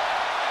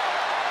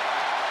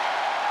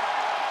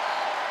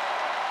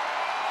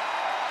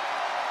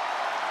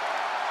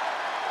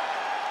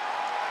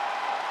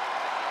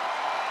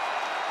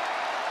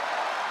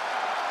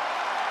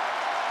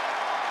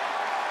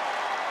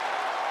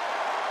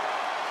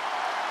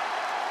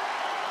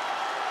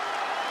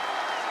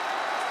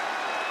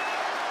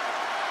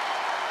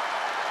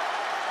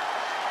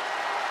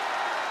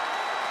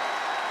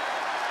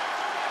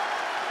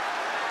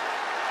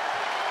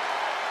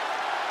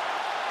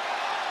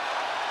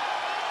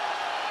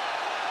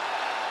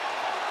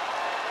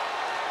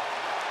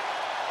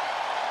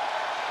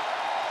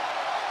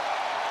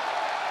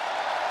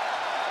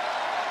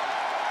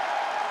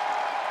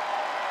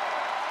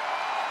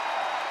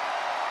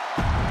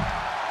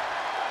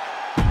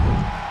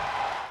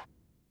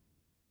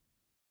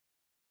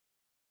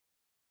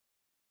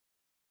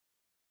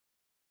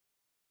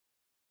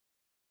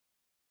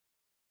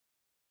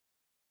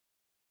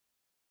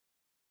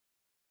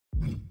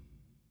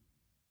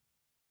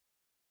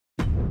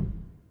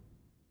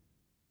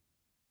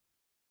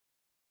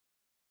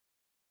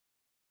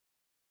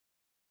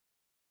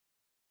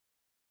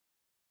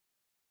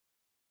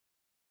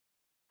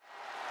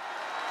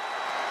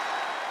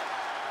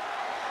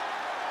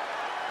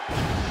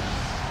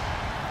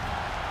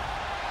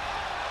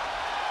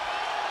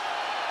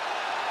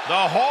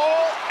 The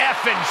whole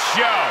effing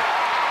show.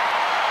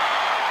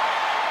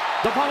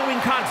 The following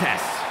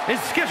contest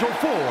is scheduled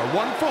for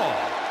one fall.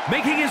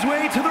 Making his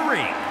way to the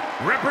ring,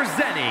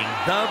 representing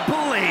the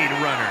Blade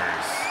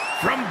Runners.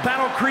 From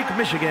Battle Creek,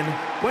 Michigan,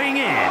 weighing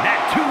in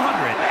at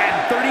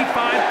 235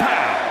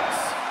 pounds,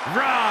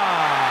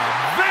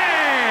 Rob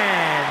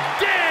Van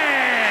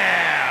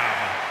Dam!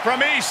 From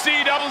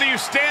ECW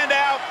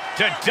standout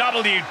to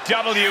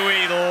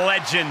WWE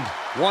legend.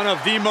 One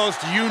of the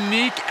most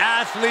unique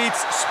athletes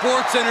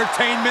sports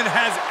entertainment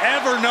has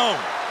ever known.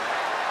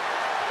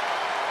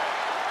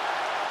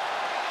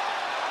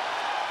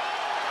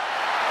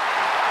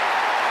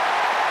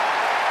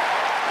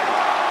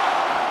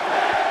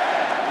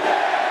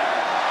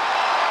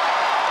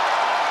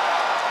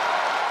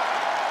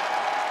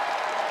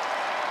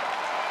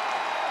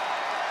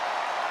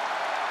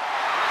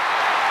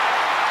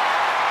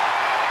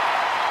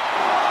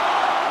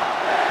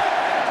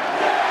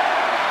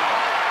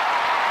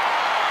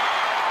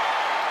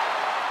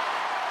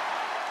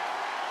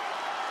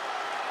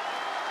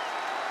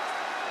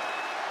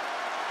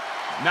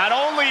 Not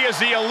only is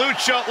he a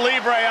Lucha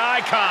Libre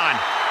icon,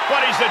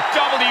 but he's a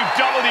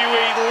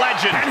WWE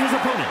legend. And his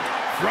opponent,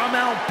 from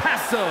El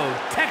Paso,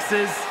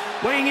 Texas,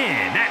 weighing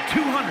in at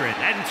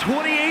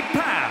 228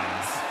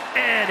 pounds,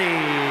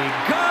 Eddie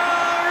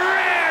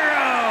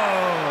Guerrero!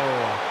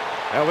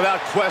 And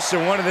without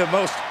question, one of the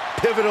most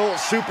pivotal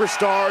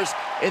superstars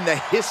in the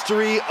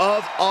history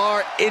of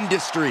our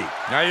industry.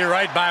 Now you're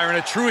right, Byron.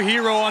 A true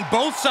hero on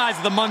both sides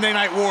of the Monday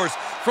Night Wars.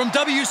 From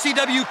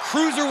WCW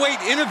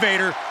Cruiserweight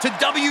Innovator to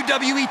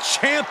WWE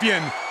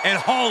Champion and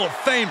Hall of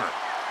Famer.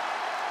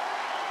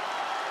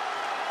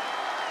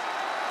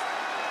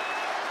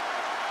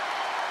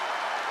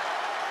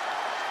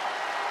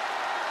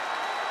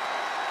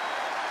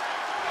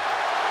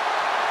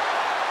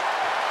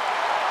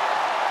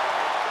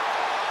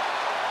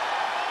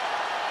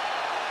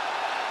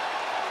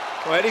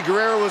 Well, Eddie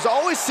Guerrero was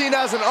always seen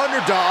as an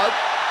underdog.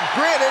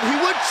 Granted, he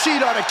would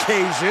cheat on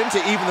occasion to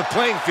even the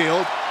playing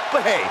field,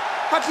 but hey,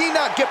 how can you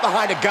not get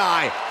behind a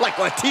guy like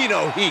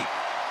Latino Heat?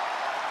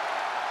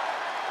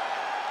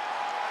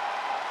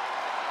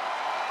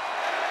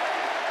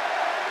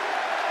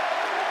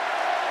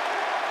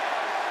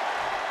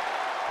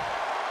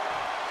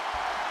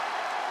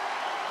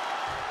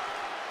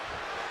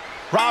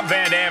 Rob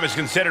Van Dam is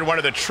considered one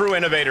of the true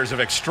innovators of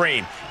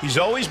Extreme. He's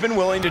always been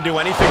willing to do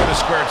anything in the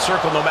squared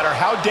circle, no matter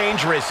how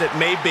dangerous it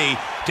may be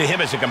to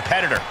him as a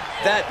competitor.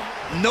 That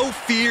no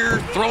fear,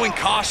 throwing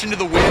caution to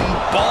the wind,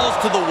 balls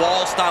to the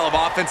wall style of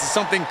offense is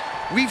something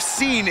we've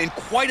seen in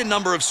quite a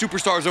number of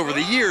superstars over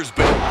the years,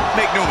 but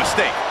make no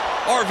mistake,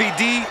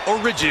 RVD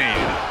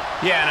originated.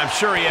 Yeah, and I'm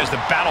sure he has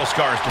the battle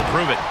scars to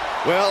prove it.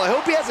 Well, I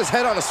hope he has his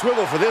head on a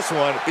swivel for this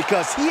one,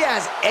 because he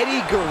has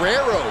Eddie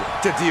Guerrero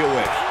to deal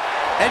with.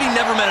 Eddie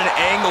never met an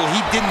angle he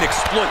didn't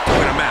exploit to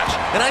win a match,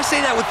 and I say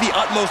that with the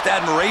utmost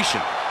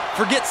admiration.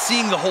 Forget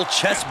seeing the whole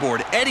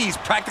chessboard. Eddie's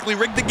practically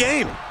rigged the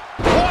game.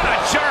 What a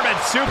German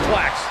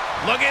suplex.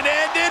 Looking to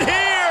end it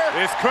here.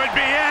 This could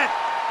be it.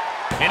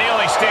 And he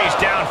only stays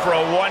down for a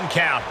 1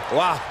 count.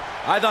 Wow,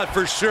 I thought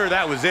for sure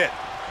that was it.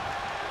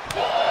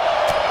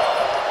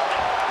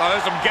 Oh,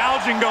 there's some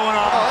gouging going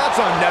on. Oh,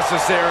 that's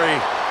unnecessary.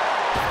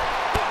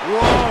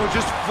 Whoa,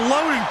 just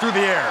floating through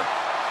the air.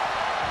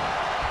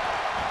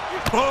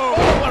 Boom!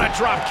 Oh, what a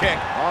drop kick.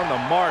 On the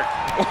mark.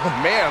 Oh,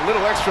 man, a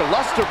little extra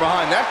luster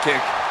behind that kick.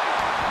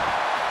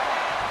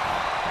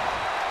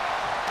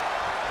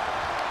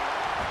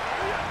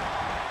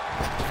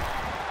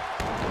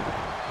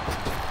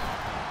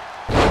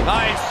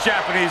 Nice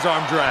Japanese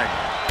arm drag.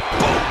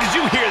 Boom! Did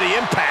you hear the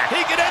impact?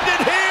 He could end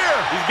it here.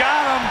 He's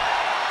got him.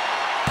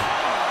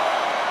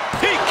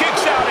 He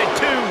kicks out at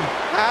 2.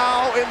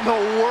 How in the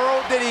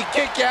world did he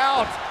kick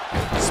out?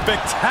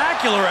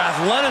 Spectacular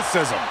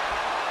athleticism.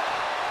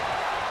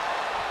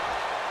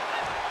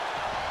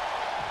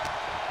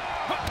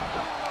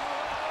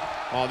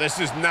 Oh, this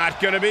is not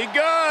going to be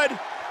good.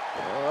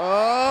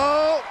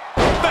 Oh.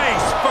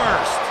 Face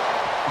first.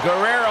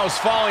 Guerrero's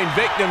falling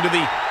victim to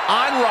the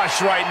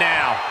onrush right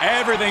now.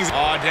 Everything's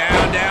down,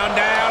 down,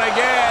 down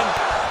again.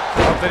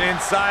 something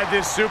inside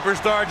this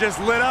superstar just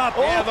lit up.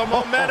 Yeah, the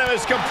momentum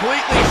is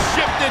completely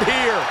shifted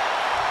here.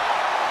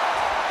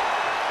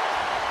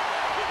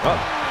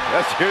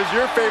 Here's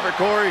your favorite,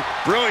 Corey.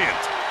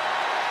 Brilliant.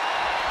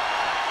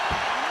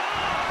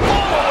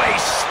 All-the-way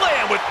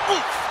slam with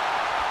oomph.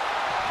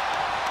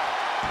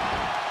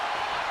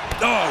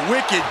 Oh,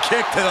 wicked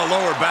kick to the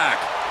lower back.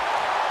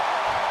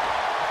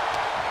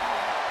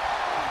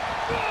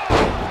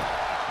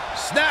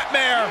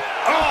 Snapmare.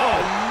 Oh,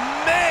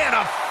 man,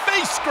 a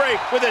face scrape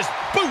with his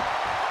boot.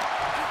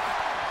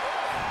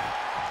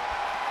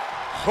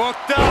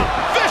 Hooked up.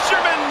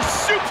 Fisherman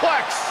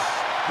suplex.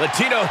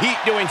 Latino Heat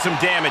doing some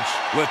damage.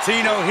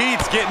 Latino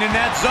Heat's getting in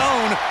that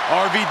zone.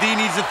 RVD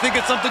needs to think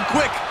of something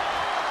quick.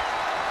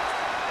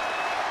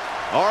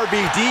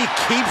 RVD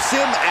keeps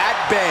him at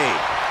bay.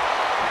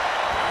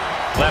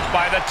 Left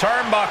by the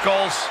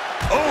turnbuckles.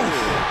 Oh.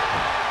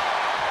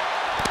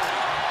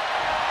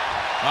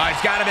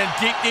 He's got him in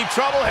deep, deep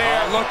trouble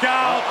here. Look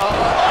out.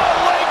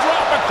 Leg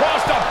drop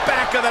across the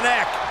back of the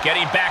neck.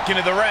 Getting back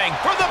into the ring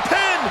for the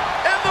pin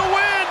and the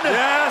win.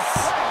 Yes.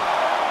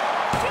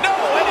 No,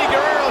 Eddie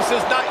Guerrero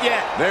says not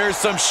yet. There's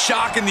some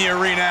shock in the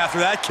arena after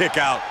that kick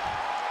out.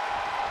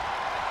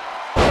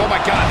 Oh, my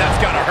God,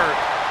 that's got to hurt.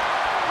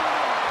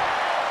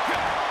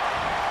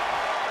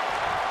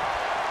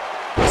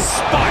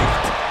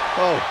 Spiked.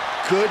 Oh,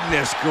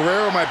 goodness.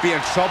 Guerrero might be in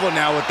trouble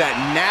now with that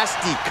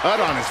nasty cut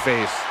on his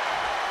face.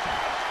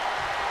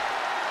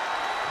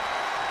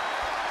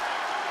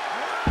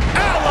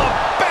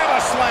 Alabama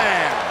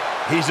slam.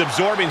 He's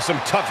absorbing some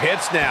tough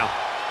hits now.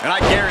 And I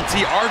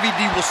guarantee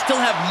RVD will still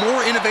have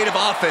more innovative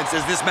offense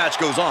as this match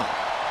goes on.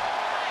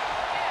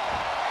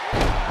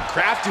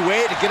 Crafty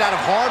way to get out of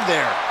harm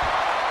there.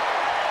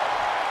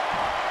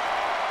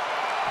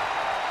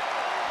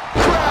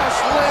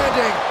 Crash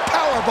landing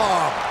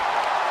powerbomb.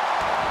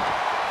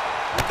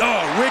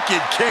 Oh, wicked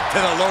kick to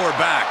the lower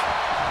back.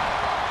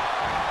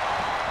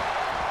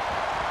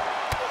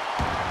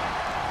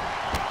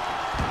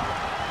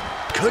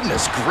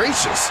 Goodness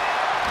gracious.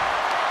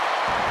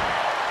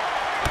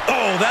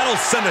 Oh, that'll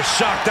send a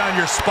shock down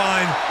your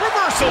spine.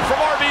 Reversal from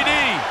RVD.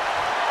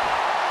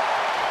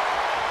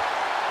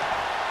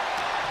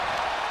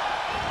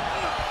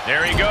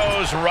 There he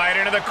goes, right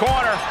into the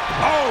corner.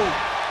 Oh!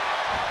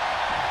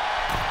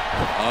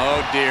 Oh,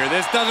 dear,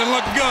 this doesn't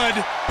look good.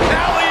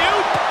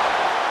 Alley-oop.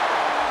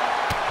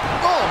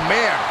 Oh,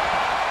 man.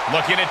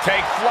 Looking to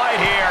take flight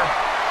here.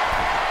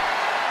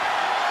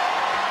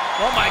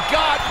 Oh, my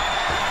God.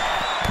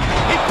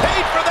 He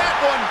paid for that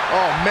one.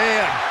 Oh,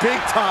 man, big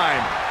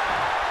time.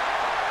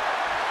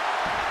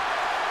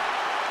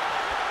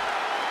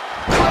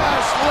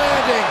 Crash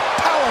landing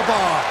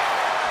powerbomb.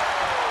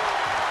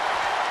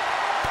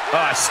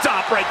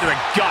 Stop right to the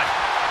gut.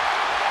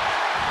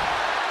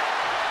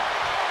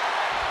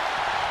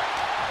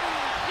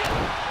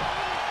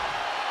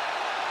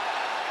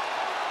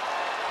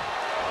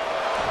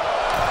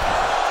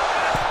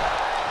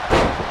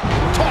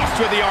 Tossed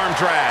with the arm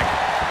drag.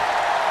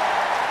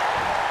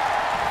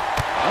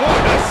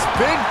 What a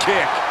spin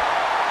kick.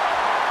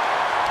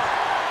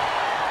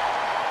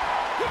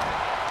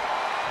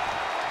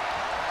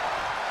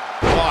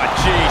 Oh,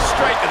 gee,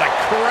 straight to the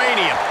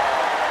cranium.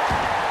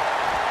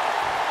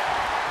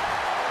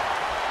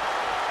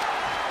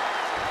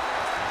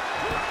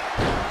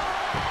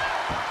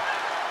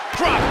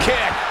 Drop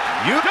kick.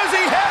 Does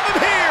he have him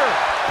here?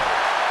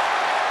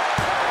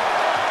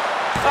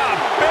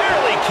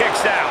 Barely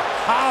kicks out.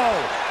 How?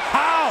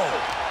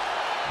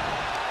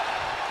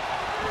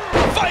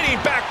 Fighting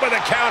back with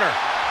a counter.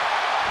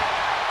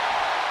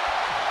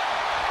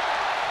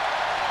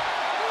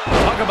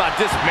 Talk about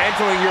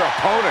dismantling your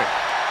opponent.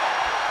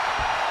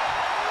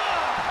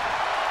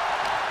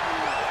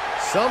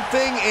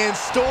 Something in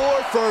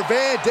store for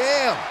Van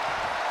Dam.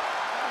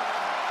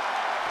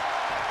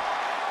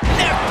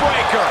 Neck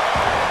breaker.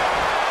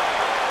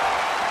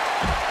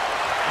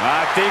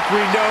 I think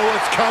we know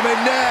what's coming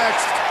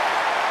next.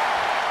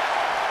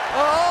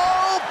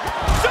 Oh!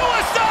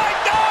 Suicide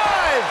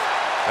dive.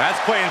 That's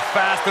playing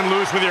fast and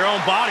loose with your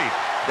own body.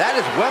 That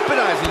is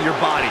weaponizing your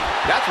body.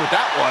 That's what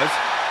that was.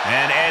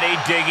 And Eddie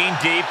digging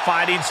deep,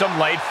 finding some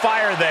late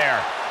fire there.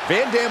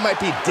 Van Dam might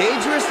be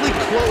dangerously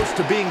close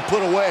to being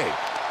put away.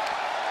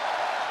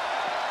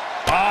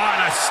 Oh,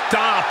 and a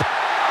stomp.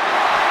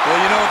 Well,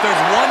 you know, if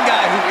there's one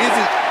guy who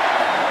isn't...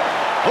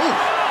 Ooh,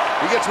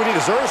 he gets what he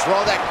deserves for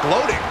all that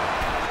gloating.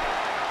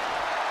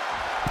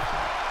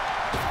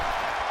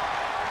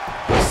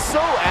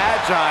 So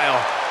agile.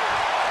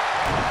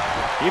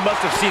 He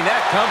must have seen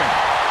that coming.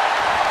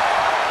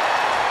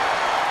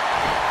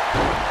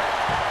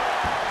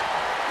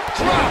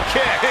 Drop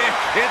kick.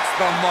 Hits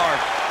the mark.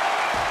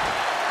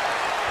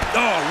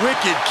 Oh,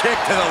 wicked kick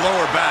to the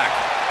lower back.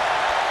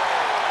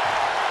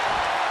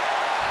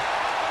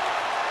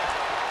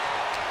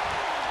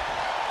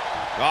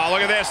 Oh,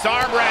 look at this,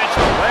 arm wrench.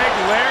 Leg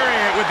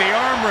lariat with the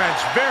arm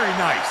wrench. Very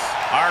nice.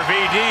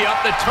 RVD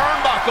up the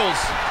turnbuckles.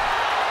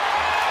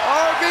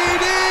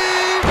 RVD!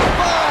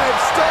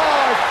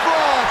 5-star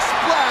frog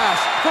splash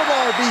from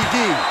RVD.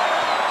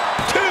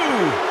 2,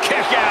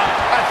 kick out.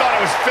 I thought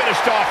it was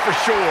finished off for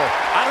sure.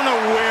 I don't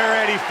know where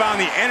Eddie found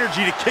the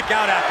energy to kick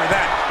out after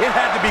that. It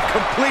had to be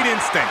complete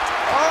instinct.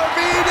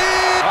 RVD!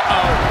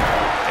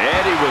 Uh-oh.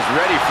 Eddie was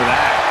ready for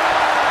that.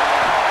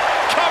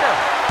 Cover.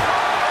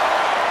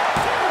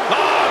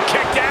 Oh,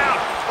 kicked out.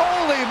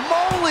 Holy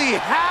moly,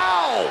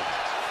 how?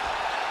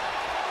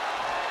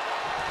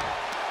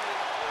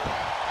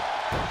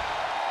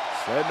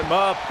 Setting him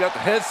up, got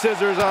the head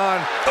scissors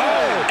on.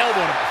 Oh,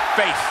 elbow to the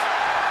face.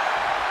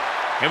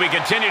 And we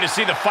continue to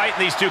see the fight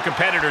in these two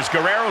competitors.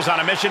 Guerrero's on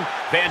a mission,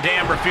 Van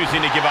Dam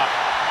refusing to give up.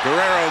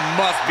 Guerrero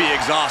must be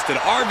exhausted.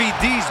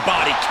 RVD's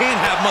body can't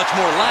have much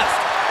more left.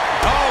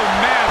 Oh,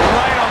 man,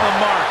 right on the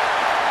mark.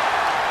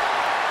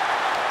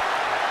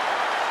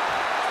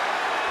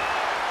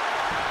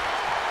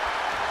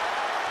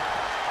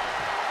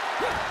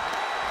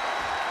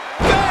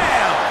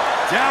 Bam!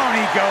 Down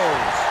he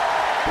goes.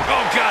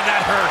 Oh, God,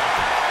 that hurt.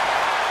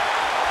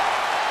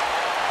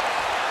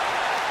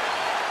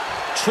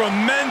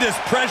 Tremendous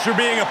pressure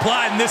being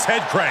applied in this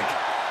head crank.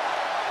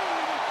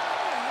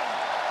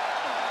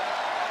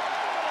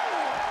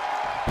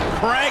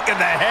 Crank in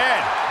the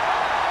head.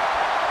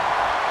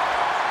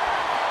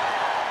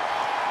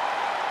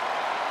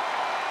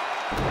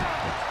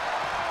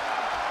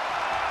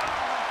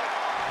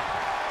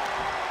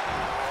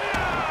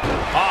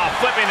 Oh,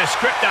 flipping the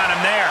script on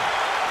him there.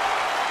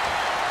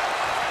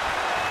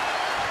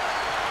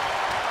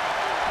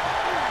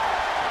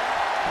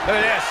 Look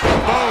at this.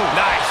 Boom.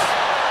 Nice.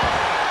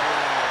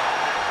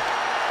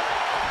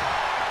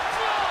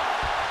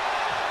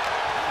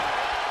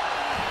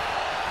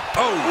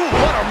 Oh,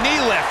 what a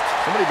knee lift.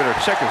 Somebody better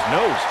check his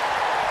nose.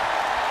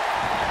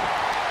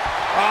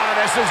 Oh,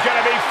 this is going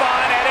to be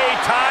fun, Eddie.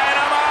 Tying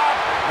him up.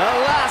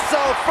 A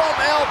lasso from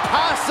El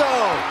Paso.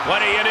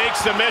 What a unique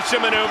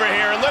submission maneuver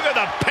here. And look at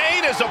the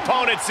pain his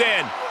opponent's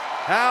in.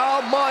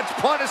 How much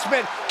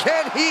punishment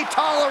can he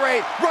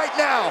tolerate right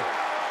now?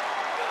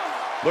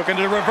 Looking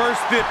to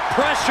reverse the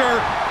pressure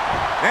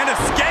and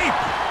escape.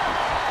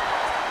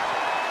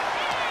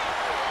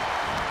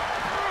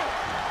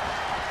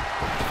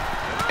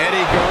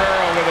 Eddie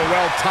Guerrero with a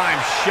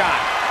well-timed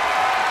shot.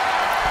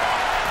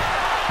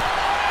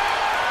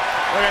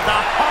 Look at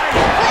the height.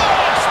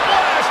 Frog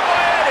splash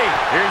by Eddie.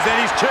 Here's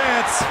Eddie's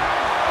chance.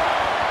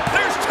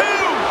 There's 2.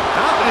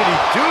 How did he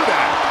do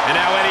that? And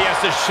now Eddie has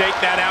to shake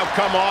that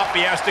outcome off.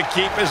 He has to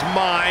keep his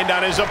mind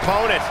on his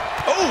opponent.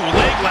 Oh,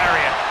 leg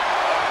lariat.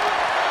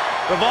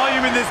 The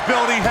volume in this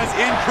building has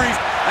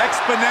increased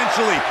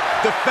exponentially.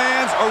 The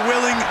fans are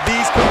willing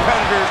these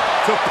competitors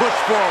to push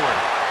forward.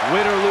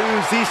 Win or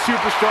lose, these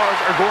superstars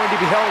are going to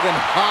be held in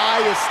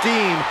high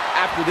esteem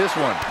after this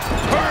one.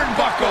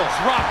 Turnbuckle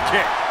drop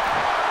kick.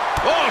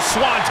 Oh,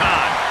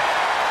 swanton.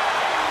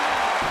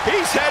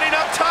 He's heading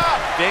up top.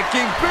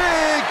 Thinking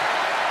big.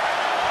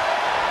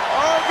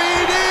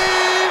 RVD,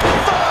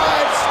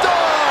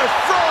 5-star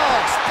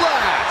frog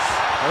splash.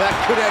 Now that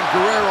could end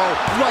Guerrero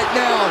right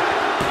now.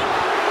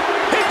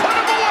 He put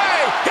him away.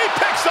 He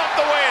picks up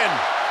the win.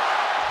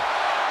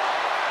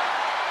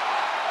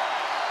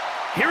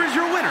 Here is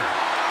your winner,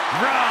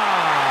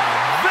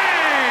 Rob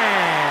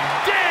Van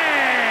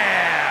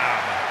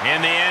Dam!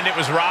 In the end, it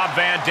was Rob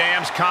Van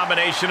Dam's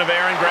combination of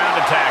air and ground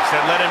attacks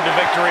that led him to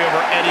victory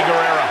over Eddie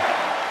Guerrero.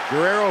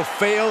 Guerrero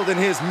failed in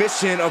his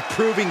mission of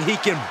proving he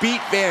can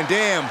beat Van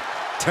Dam.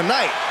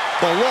 Tonight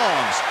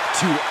belongs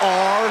to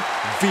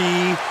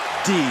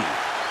RVD.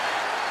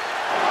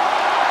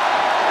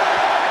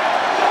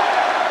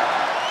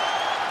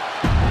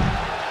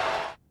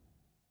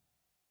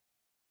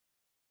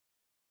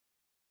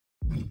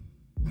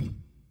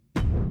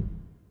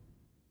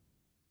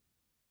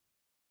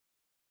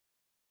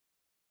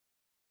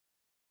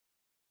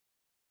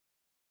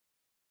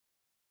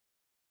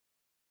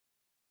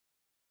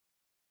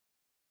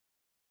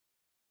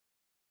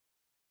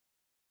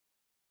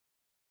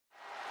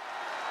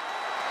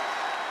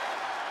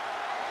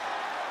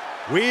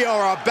 We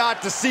are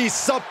about to see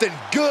something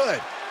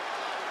good.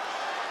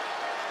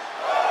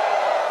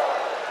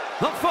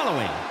 The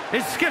following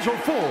is scheduled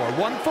for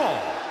one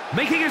fall.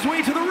 Making his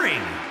way to the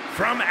ring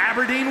from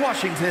Aberdeen,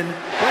 Washington,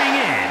 weighing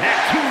in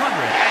at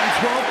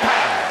 212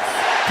 pounds,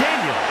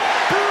 Daniel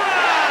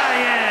Bryan.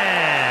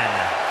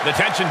 The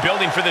tension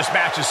building for this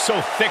match is so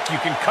thick you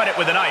can cut it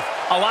with a knife.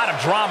 A lot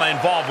of drama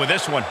involved with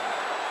this one.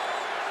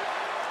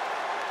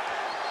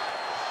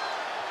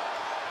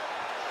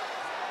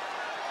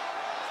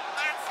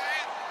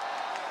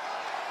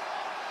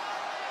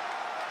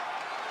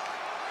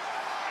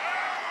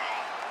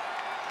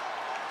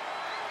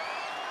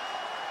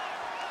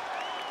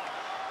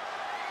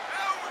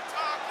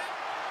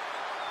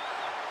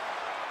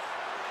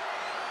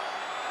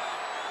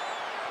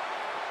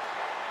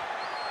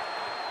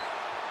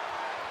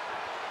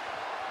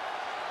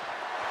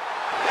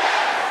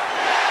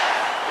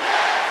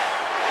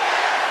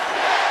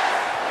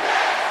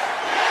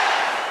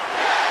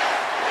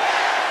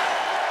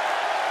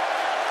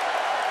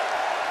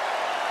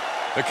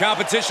 The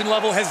competition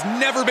level has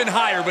never been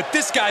higher, but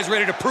this guy's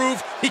ready to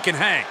prove he can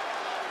hang.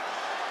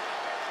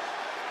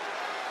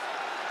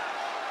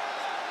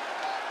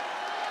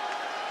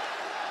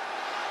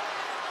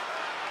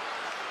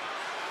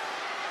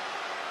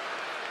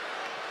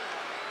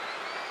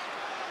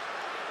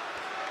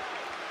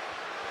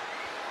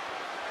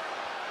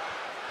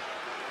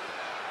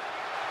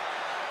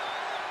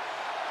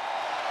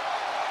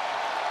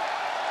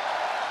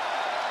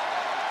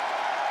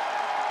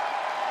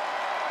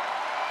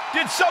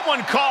 Did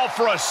someone call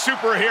for a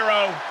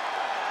superhero?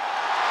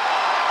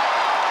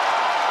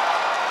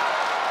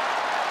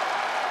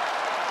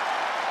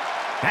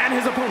 And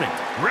his opponent,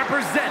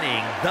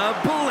 representing the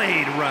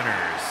Blade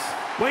Runners,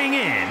 weighing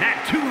in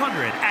at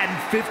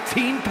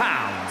 215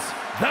 pounds,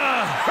 the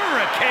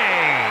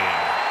Hurricane.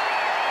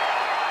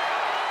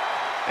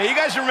 Hey, you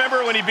guys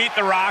remember when he beat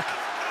The Rock?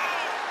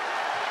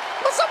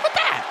 What's up with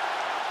that?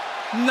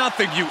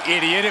 Nothing, you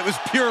idiot. It was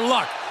pure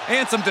luck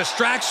and some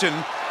distraction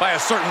by a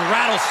certain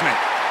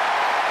rattlesnake.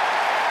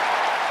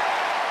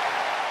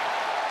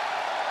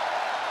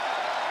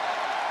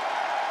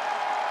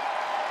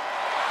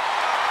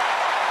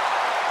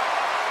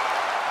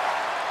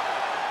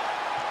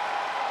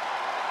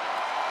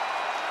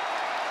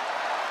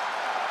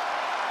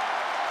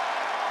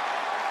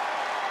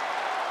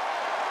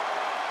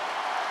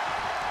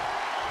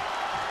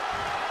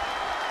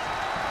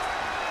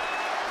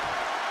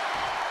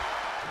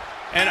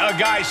 And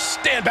guys,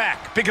 stand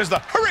back, because the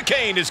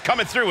Hurricane is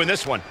coming through in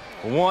this one.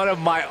 One of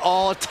my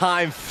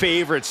all-time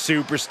favorite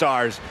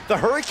superstars. The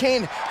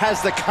Hurricane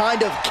has the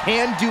kind of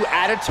can-do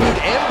attitude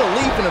and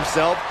belief in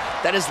himself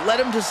that has led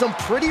him to some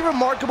pretty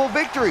remarkable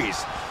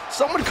victories.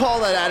 Some would call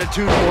that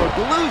attitude more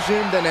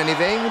delusion than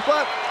anything,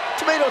 but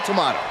tomato,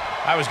 tomato.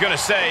 I was going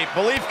to say,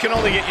 belief can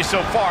only get you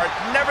so far.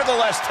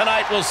 Nevertheless,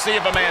 tonight we'll see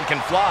if a man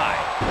can fly.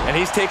 And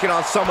he's taking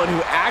on someone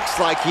who acts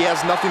like he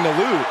has nothing to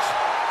lose.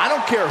 I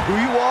don't care who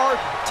you are,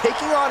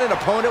 taking on an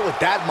opponent with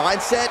that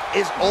mindset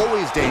is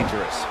always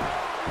dangerous.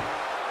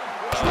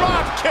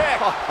 Drop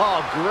kick! Oh,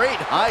 great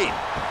height.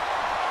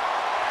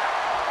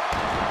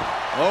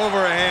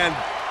 Overhand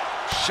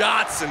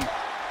shots and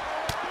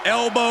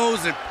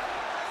elbows and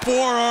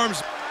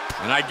forearms.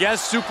 And I guess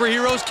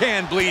superheroes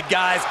can bleed,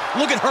 guys.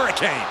 Look at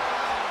Hurricane.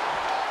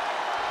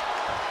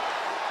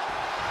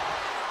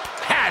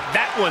 Had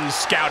that one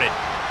scouted.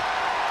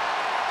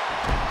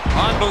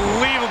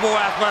 Unbelievable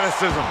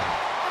athleticism.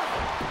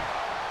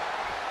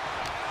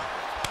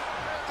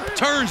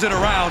 Turns it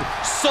around,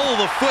 sole of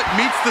the foot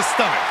meets the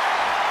stomach.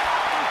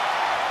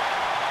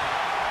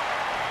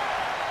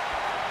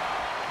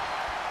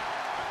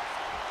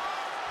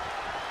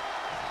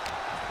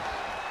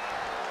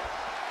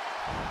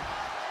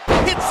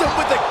 Hits him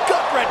with a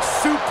gut-wrench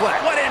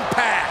suplex. What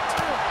impact!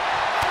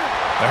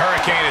 The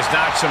Hurricane has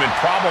knocked some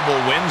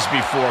improbable wins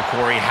before,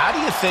 Corey. How do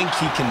you think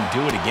he can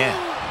do it again?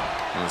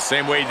 The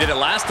same way he did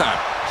it last time.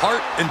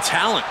 Heart and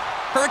talent.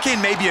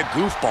 Hurricane may be a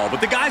goofball,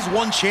 but the guy's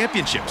won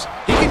championships.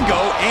 He can go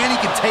and he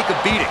can take a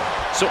beating.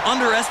 So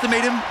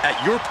underestimate him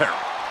at your peril.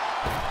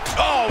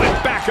 Oh,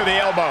 and back of the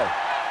elbow.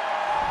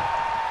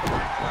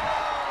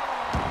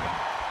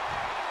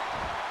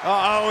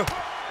 Uh-oh.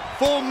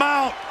 Full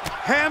mount.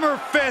 Hammer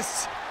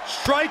fists.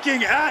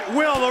 Striking at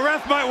will. The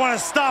ref might want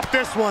to stop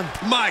this one.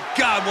 My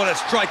God, what a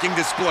striking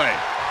display.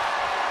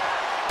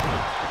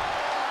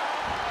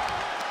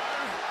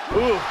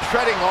 Ooh,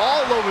 treading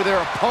all over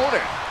their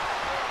opponent.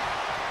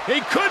 He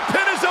could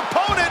pin his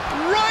opponent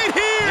right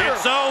here.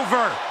 It's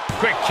over.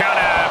 Quick count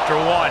out after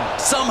one.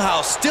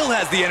 Somehow still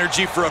has the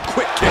energy for a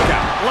quick kick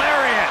out.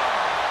 Lariat.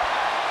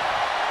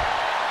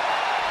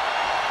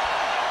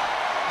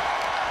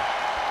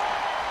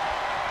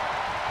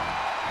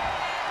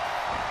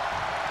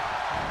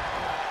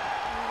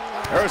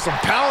 There was some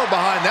power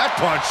behind that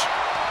punch.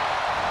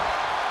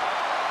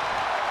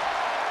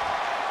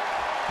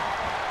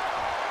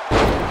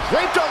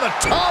 Draped on the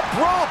top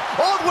rope,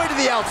 all the way to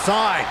the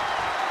outside.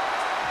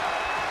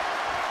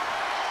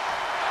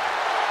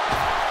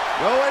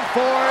 Going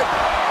for it.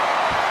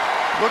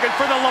 Looking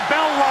for the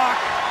lapel lock.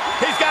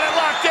 He's got it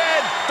locked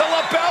in. The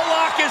lapel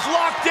lock is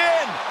locked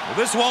in. Well,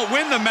 this won't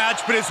win the match,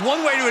 but it's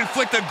one way to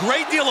inflict a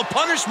great deal of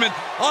punishment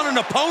on an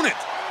opponent.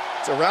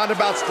 It's a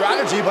roundabout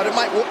strategy, but it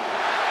might work.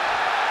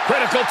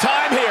 Critical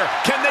time here.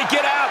 Can they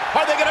get out?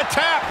 Are they going to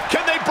tap?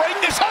 Can they break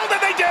this hold?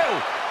 And they do.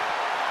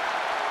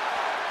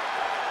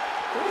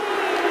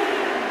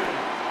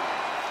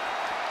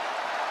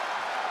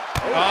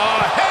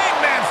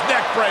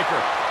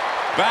 breaker.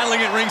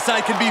 Battling at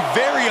ringside can be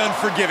very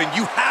unforgiving.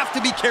 You have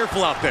to be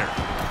careful out there.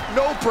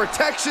 No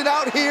protection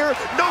out here.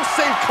 No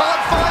safe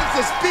confines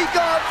to speak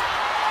of.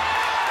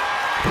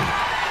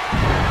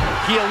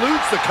 He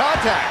eludes the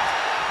contact.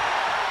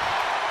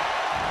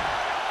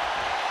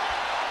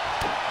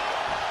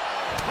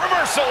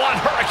 Reversal on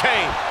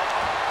Hurricane.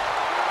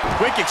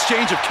 Quick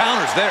exchange of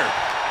counters there.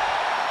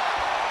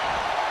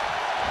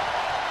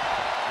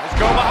 Let's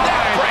go behind.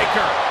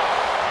 Breaker.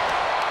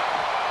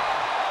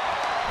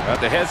 Got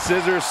the head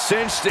scissors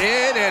cinched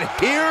in, and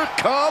here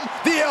come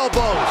the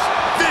elbows.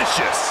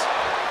 Vicious.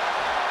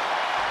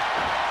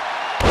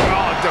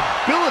 Oh,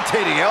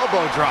 debilitating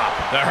elbow drop.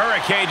 The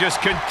Hurricane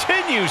just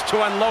continues to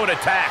unload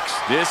attacks.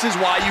 This is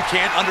why you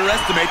can't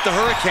underestimate the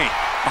Hurricane.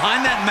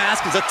 Behind that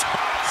mask is a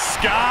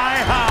Sky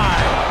high.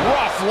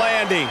 Rough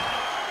landing.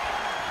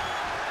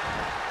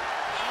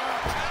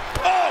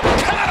 Oh,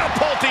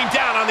 catapulting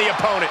down on the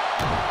opponent.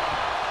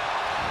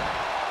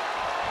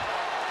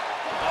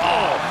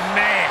 Oh,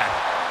 man.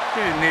 He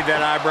didn't need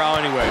that eyebrow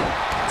anyway.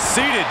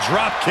 seated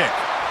drop kick.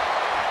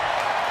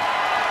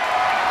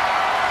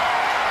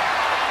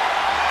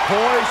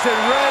 Poised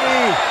and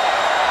ready.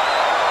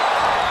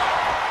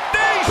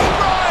 Knee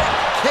strike.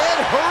 Can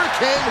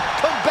Hurricane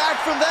come back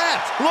from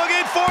that?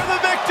 Looking for the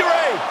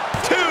victory.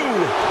 2.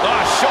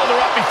 Oh, shoulder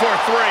up before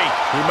 3.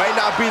 He might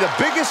not be the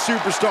biggest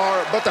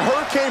superstar, but the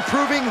Hurricane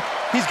proving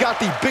he's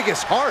got the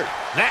biggest heart.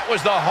 That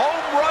was the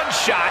home run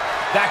shot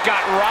that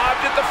got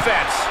robbed at the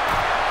fence.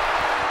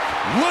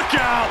 Look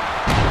out!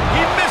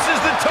 He misses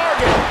the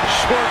target.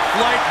 Short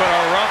flight, but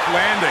a rough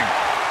landing.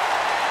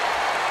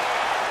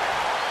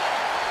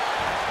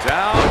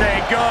 Down they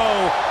go.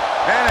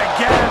 And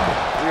again.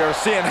 We are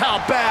seeing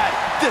how bad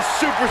this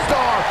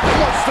superstar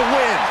wants to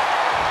win.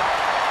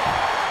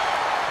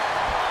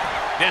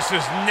 This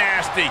is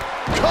nasty.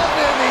 Caught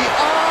in the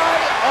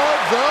eye of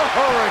the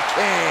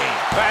Hurricane.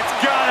 That's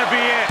gotta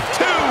be it.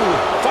 2.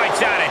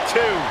 Fights out at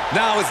 2.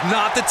 Now is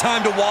not the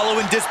time to wallow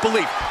in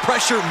disbelief.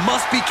 Pressure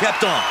must be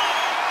kept on.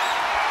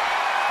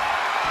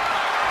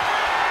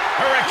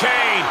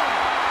 Hurricane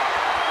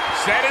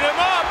setting him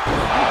up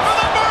for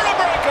the Murder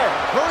Breaker.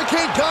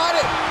 Hurricane got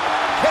it.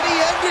 Can he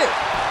end it?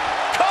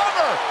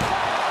 Cover.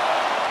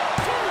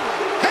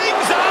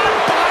 Hangs on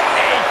by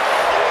a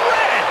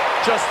thread.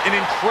 Just an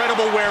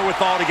incredible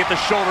wherewithal to get the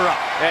shoulder up.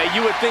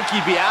 You would think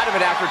he'd be out of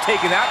it after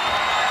taking that.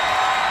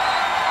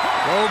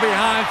 Go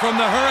behind from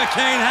the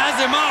Hurricane, has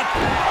him up.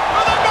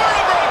 For the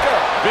Murder Breaker.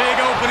 Big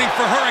opening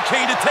for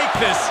Hurricane to take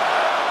this.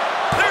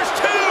 There's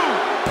 2.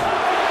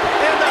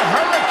 And the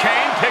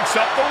Hurricane picks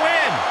up the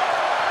win.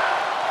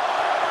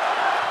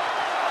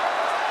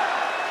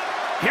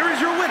 Here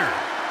is your winner,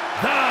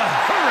 the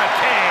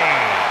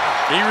Hurricane.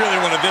 He really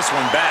wanted this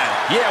one bad.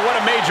 Yeah, what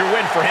a major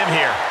win for him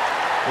here.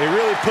 They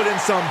really put in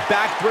some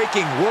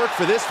back-breaking work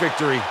for this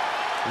victory.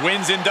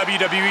 Wins in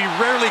WWE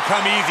rarely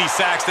come easy,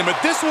 Saxton,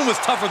 but this one was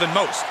tougher than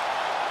most.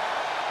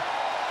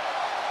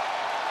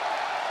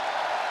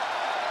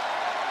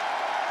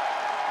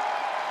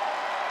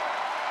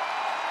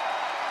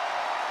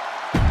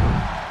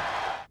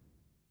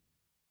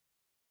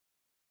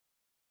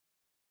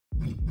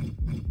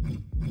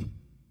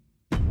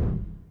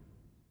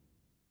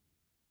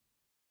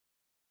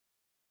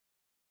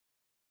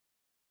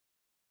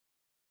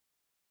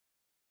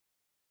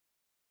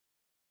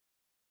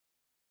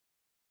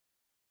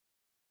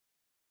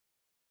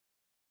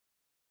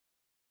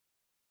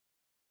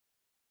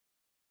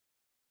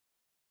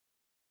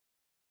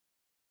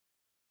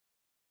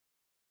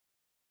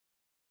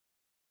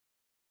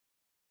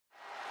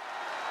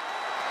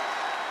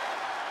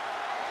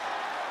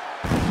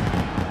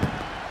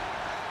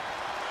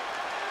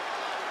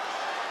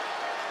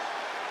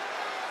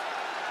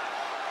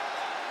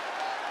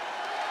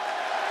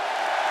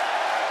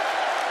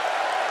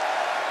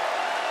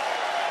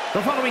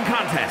 The following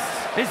contest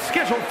is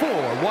scheduled for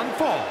one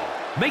fall.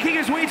 Making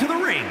his way to the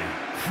ring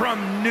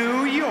from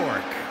New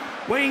York,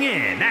 weighing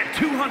in at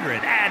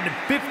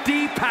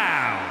 250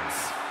 pounds,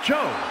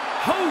 Joe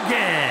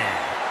Hogan.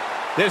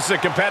 This is a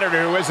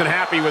competitor who isn't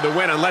happy with the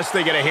win unless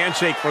they get a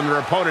handshake from their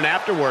opponent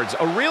afterwards.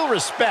 A real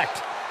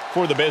respect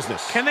for the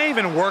business. Can they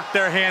even work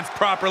their hands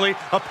properly?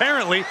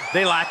 Apparently,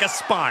 they lack a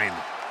spine.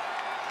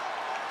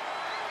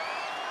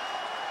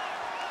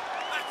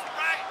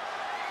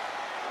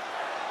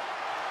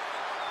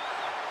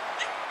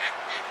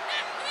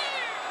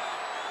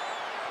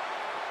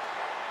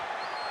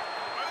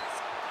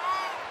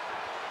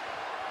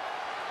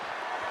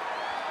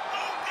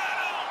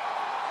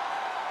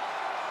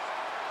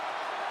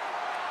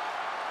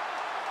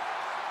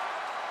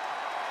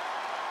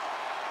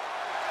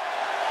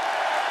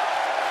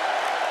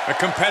 A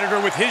competitor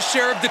with his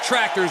share of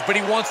detractors, but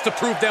he wants to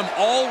prove them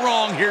all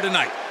wrong here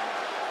tonight.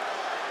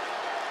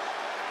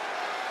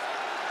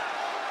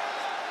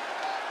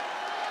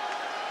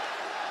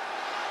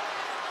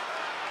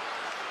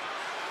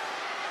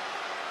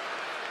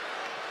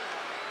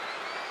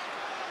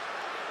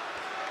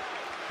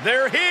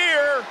 They're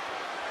here.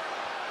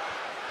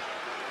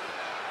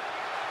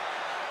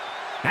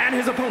 And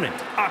his opponent,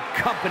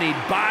 accompanied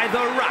by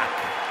The Rock,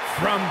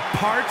 from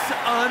parts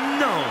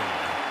unknown,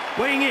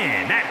 weighing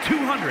in at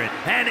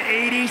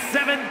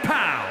 287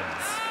 pounds.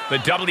 The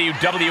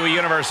WWE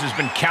Universe has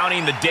been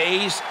counting the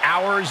days,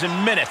 hours,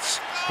 and minutes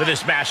for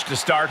this match to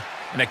start,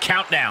 and the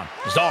countdown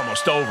is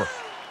almost over.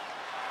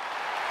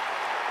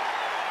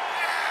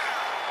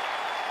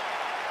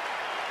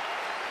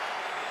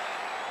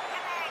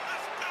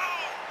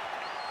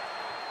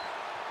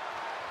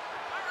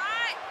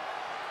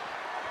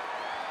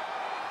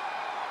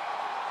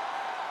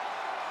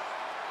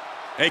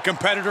 A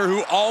competitor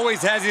who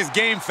always has his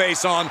game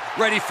face on,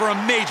 ready for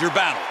a major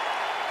battle.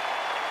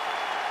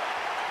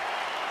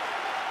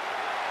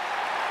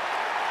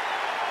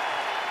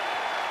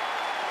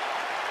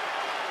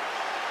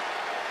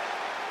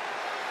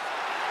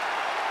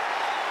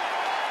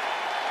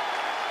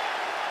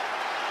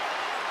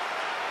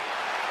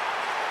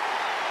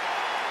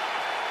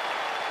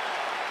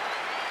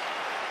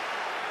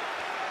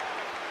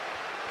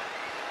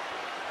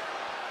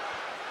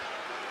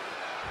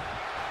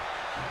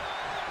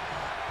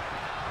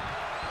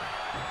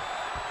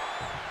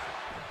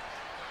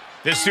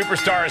 This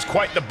superstar has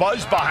quite the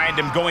buzz behind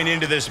him going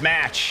into this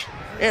match.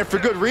 And for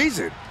good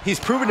reason. He's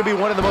proven to be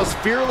one of the most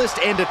fearless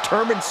and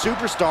determined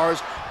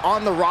superstars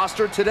on the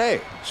roster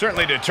today.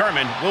 Certainly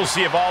determined. We'll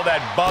see if all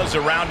that buzz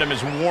around him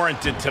is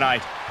warranted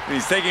tonight.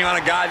 He's taking on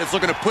a guy that's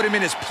looking to put him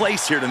in his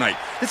place here tonight.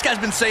 This guy's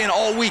been saying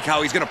all week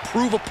how he's going to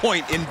prove a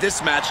point in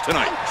this match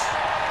tonight.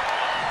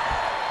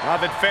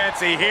 Nothing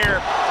fancy here.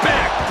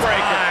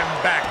 Backbreaker.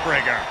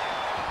 Backbreaker.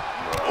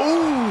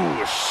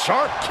 Ooh,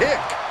 sharp kick.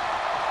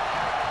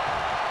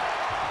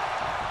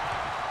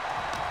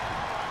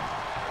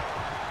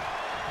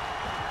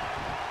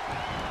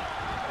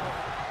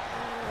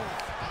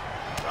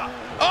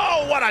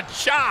 Oh, what a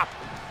chop!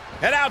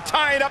 And now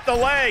tying up the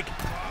leg.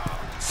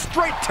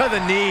 Straight to the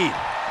knee.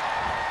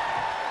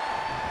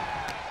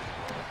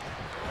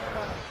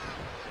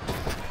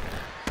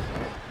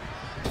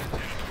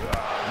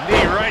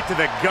 Knee right to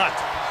the gut.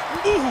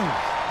 Ooh.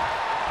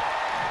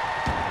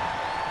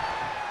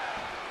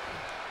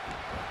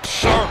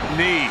 Sharp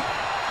knee.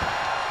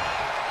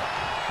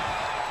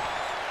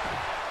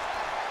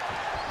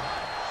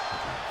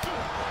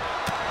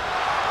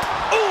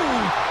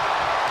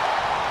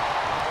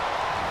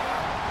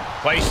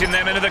 Placing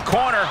them into the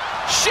corner.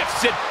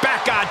 Shifts it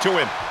back onto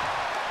him.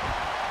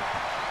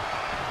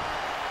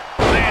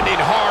 Landing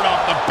hard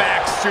off the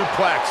back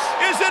suplex.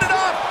 Is it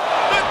enough?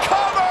 The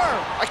cover!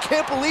 I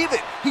can't believe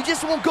it. He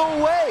just won't go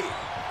away.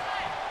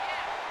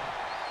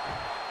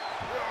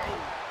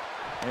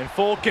 In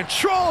full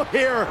control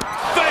here.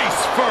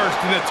 Face first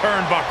in the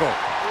turnbuckle.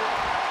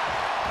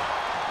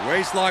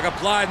 Waistlock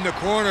applied in the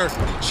corner.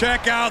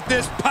 Check out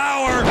this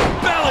power.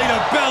 Belly to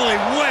belly,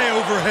 way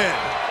overhead.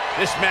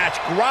 This match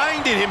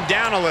grinded him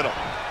down a little.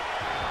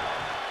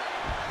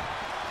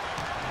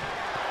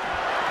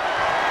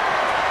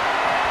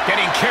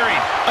 Getting carried,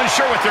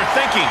 unsure what they're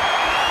thinking.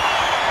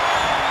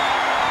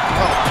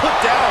 Oh, put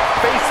down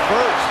face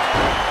first.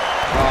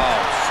 Oh,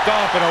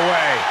 stomping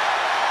away.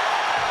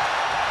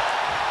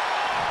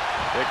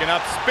 Picking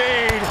up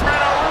speed.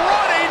 And a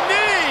running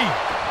knee.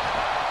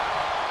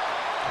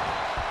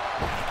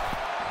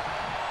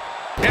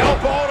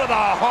 Elbow to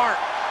the heart.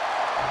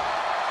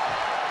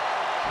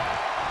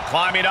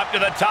 Climbing up to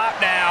the top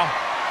now.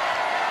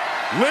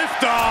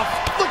 Lift off.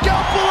 Look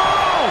out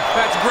below.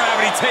 That's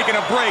gravity taking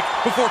a break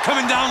before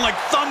coming down like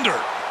thunder.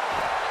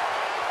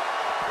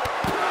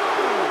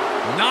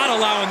 Not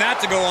allowing that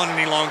to go on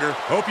any longer.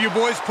 Hope you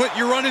boys put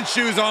your running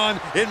shoes on.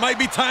 It might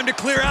be time to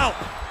clear out.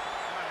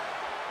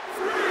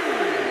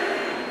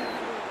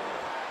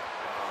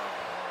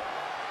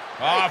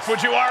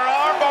 Fujiwara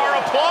armbar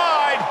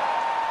applied.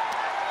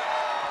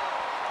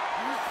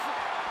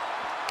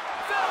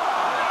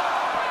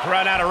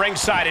 Run out of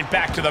ringside and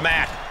back to the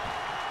mat.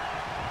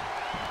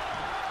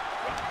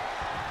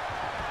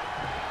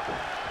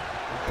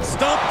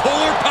 Stump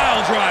puller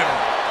pile driver.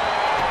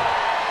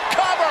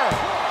 Cover.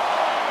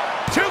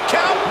 2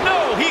 count.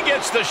 No, he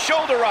gets the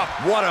shoulder up.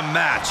 What a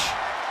match.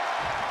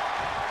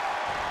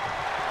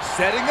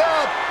 Setting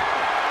up.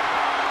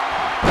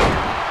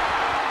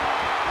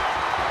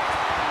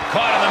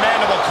 Caught in the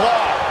mandible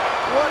claw.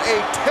 What a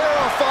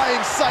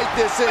terrifying sight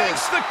this is.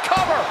 Makes the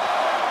cover.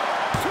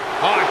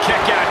 Oh, kick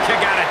out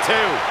at 2.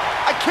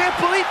 I can't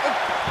believe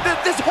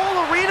that this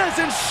whole arena's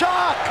in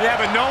shock. Yeah,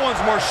 but no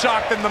one's more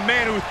shocked than the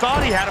man who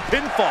thought he had a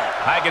pinfall.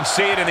 I can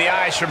see it in the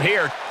eyes from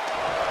here.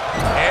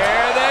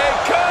 Here they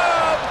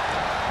come.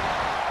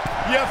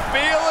 You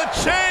feel a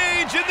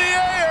change in the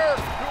air.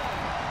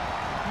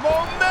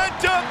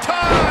 Momentum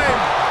time.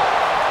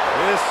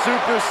 This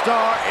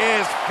superstar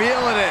is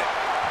feeling it.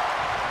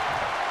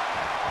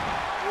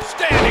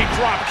 Standing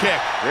drop kick.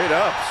 Great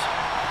ups.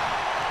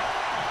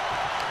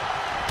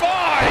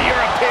 Oh,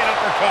 European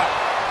uppercut.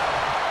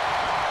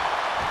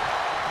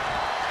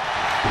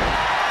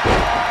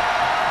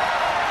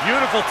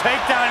 Beautiful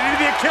takedown into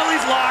the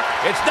Achilles lock.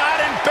 It's not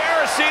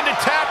embarrassing to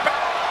tap.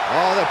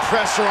 Oh, the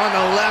pressure on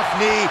the left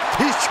knee.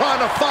 He's trying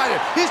to fight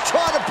it. He's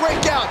trying to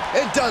break out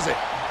and does it.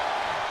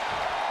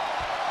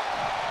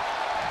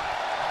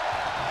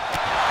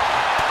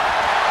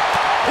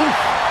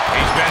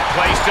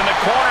 Placed in the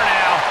corner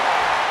now.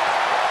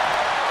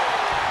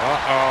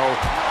 Uh-oh.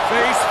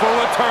 Face full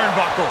of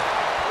turnbuckle.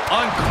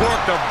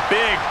 Uncorked a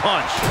big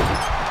punch.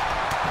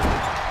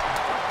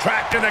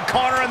 Trapped in the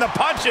corner and the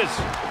punches.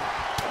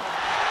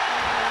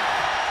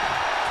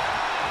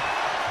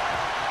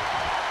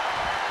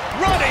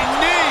 Running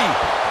knee.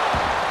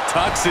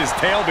 Tucks his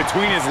tail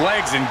between his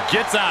legs and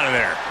gets out of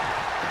there.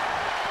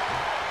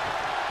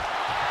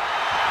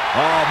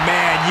 Oh,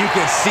 man, you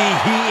can see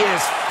he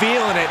is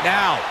feeling it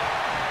now.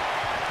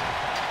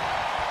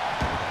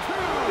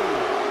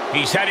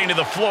 He's heading to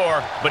the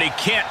floor, but he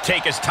can't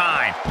take his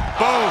time.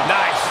 Boom.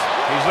 Nice.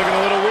 He's looking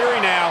a little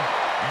weary now.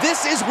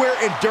 This is where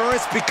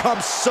endurance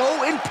becomes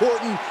so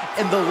important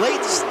in the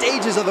late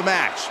stages of the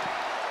match.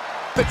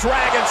 The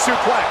Dragon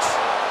Suplex.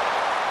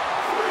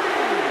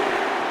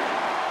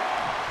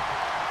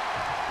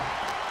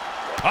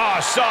 Oh,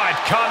 saw it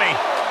coming.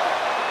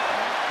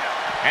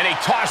 And he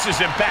tosses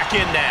him back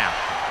in now.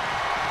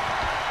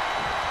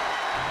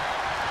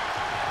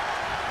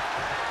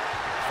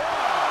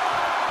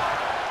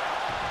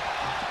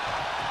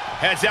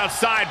 Heads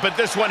outside, but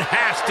this one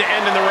has to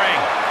end in the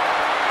ring.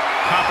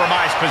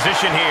 Compromised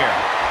position here.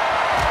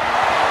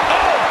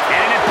 Oh!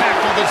 And an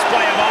impactful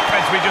display of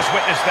offense we just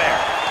witnessed there.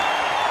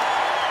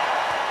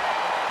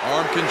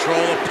 Arm control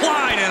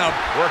applied and a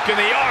Working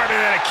the arm and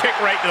then a kick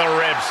right to the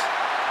ribs.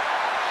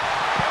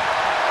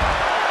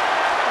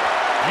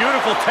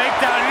 Beautiful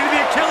takedown into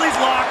the Achilles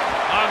lock.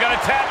 I'm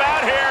gonna tap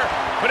out here,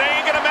 but it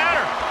ain't gonna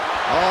matter.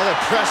 Oh, the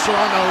pressure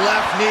on the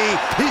left knee.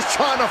 He's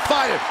trying to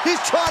fight it.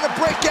 He's trying to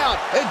break out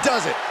and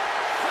does it.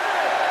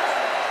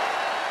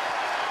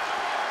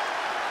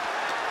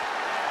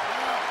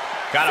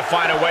 Gotta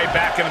find a way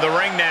back into the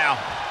ring now.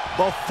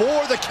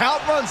 Before the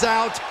count runs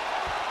out.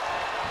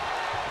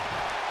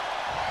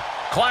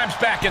 Climbs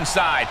back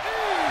inside.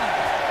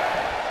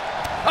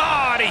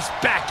 Oh, and he's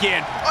back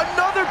in.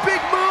 Another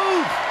big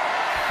move.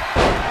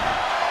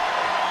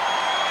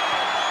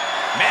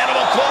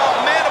 Mandible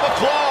claw, mandible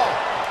claw.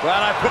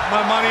 Glad I put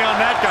my money on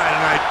that guy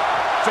tonight.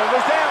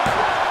 Shoulders down.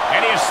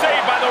 And he is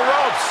saved by the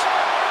ropes.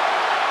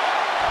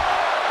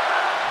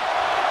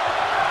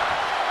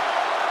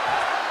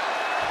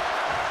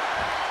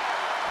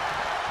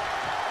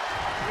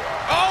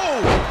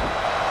 Oh!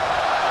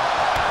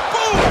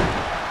 Boom!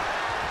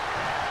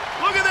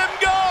 Look at them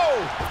go!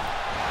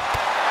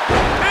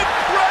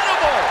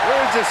 Incredible!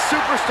 Where's this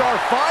superstar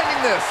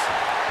finding this?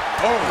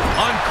 oh,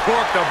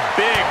 uncorked a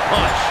big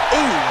punch.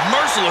 Ooh,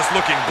 merciless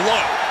looking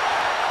blow.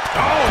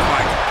 Oh,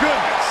 my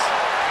goodness.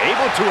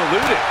 Able to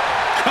elude it.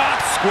 Caught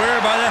square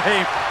by the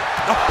hay.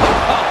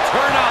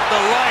 Turn out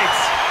the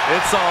lights.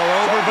 It's all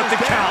over but the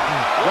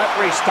counting.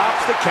 Referee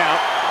stops the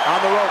count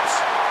on the ropes.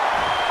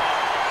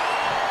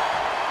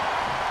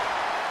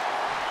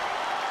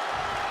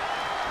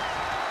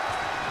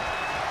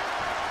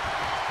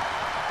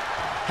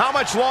 How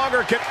much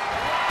longer can...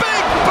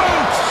 Big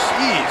boots.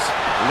 Jeez.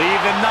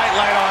 Leave the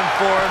nightlight on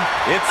for him.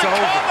 It's over.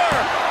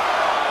 Cover!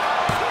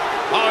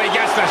 Oh, he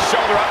gets the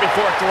shoulder up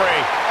before 3.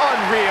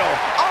 Unreal.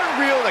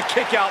 Unreal to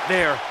kick out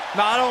there.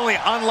 Not only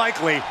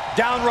unlikely,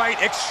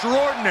 downright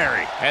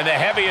extraordinary. And the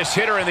heaviest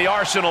hitter in the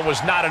arsenal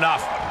was not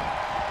enough.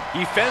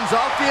 He fends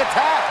off the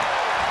attack.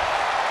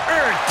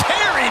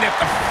 Tearing at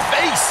the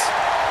face.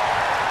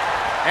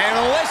 And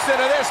listen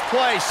to this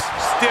place.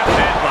 Stiff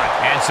headbutt.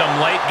 And some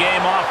late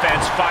game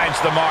offense finds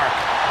the mark.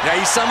 Yeah,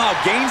 he somehow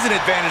gains an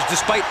advantage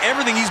despite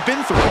everything he's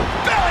been through.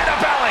 Belly to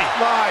belly.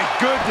 My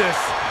goodness.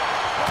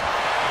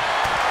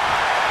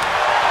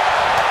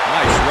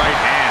 Nice right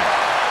hand.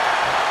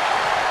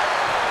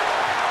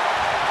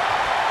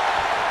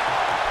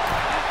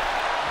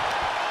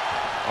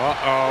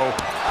 Uh-oh.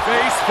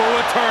 Face full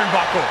of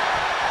turnbuckle.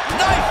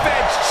 Knife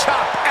edge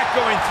chop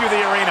echoing through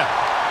the arena.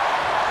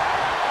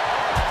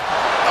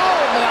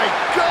 Oh, my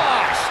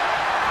gosh.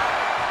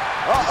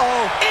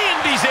 Uh-oh. And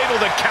he's able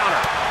to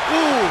counter.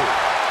 Ooh.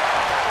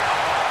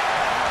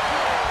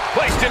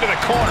 Placed into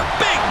the corner.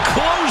 Big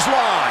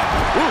clothesline.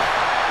 Ooh.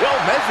 Well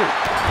measured.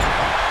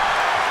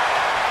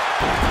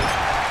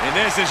 And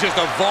this is just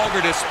a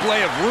vulgar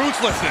display of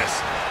ruthlessness.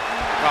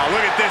 Oh,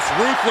 look at this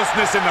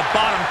ruthlessness in the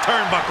bottom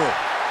turnbuckle.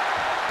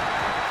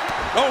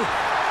 Oh.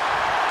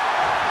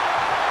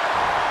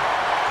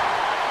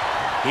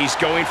 He's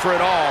going for it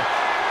all.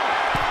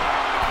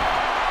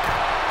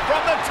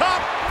 From the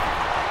top.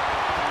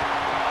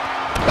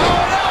 Oh,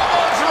 an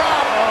elbow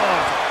drop. Oh,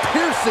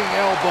 piercing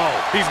elbow.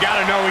 He's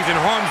got to know he's in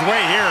harm's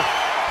way here.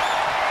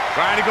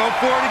 Trying to go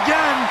for it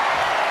again.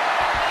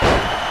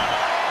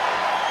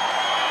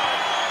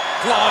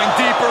 Clawing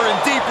deeper and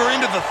deeper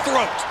into the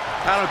throat.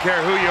 I don't care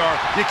who you are.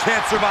 You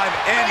can't survive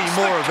any Makes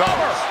more the of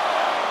cover. those.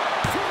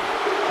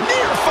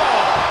 Near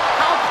fall.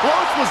 How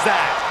close was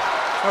that?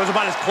 That was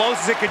about as close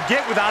as it could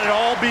get without it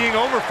all being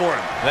over for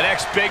him. The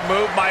next big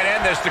move might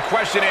end this. The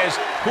question is,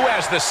 who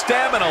has the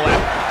stamina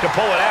left to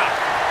pull it out?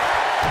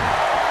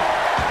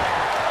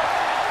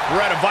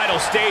 We're at a vital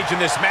stage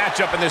in this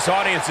matchup, and this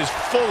audience is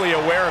fully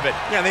aware of it.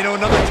 Yeah, they know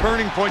another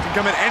turning point can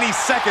come at any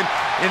second,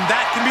 and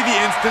that can be the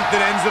instant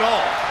that ends it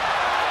all.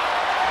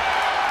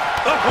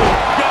 Oh,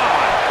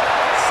 God!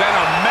 Sent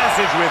a message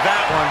message with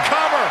that one.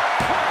 Cover.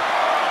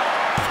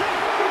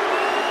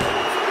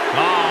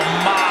 Oh,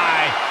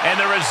 my. And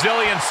the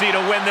resiliency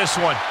to win this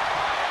one.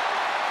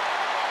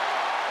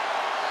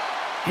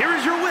 Here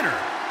is your winner,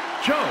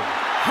 Joe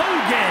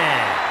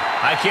Hogan.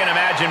 I can't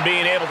imagine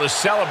being able to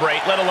celebrate,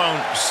 let alone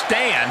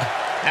stand,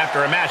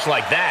 after a match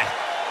like that.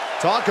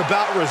 Talk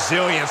about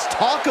resilience.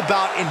 Talk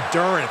about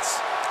endurance.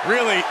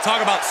 Really,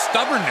 talk about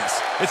stubbornness.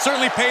 It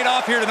certainly paid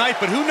off here tonight,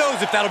 but who knows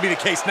if that'll be the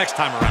case next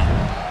time around.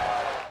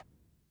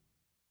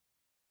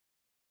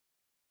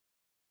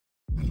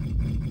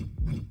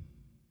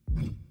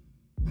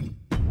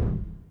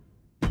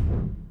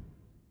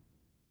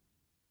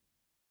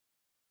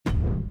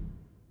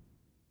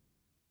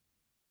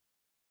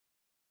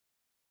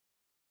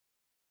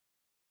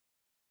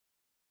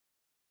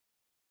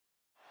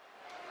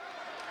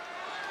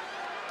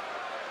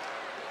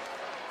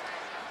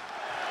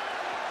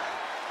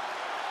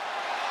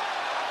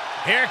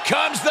 Here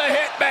comes the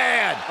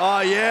Hitman.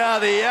 Oh, yeah,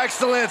 the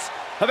excellence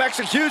of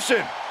execution.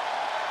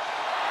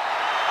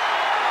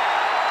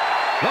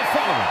 The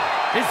following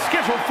is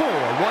scheduled for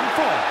one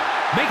fall,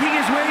 making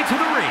his way to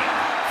the ring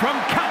from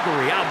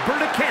Calgary,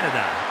 Alberta,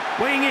 Canada,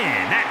 weighing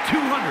in at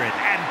 235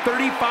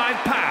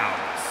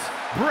 pounds,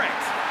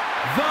 Bret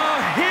the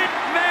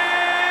Hitman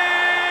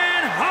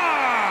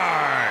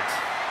Hart.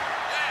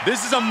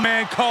 This is a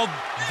man called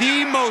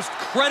the most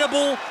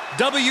credible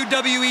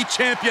WWE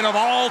champion of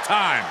all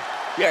time.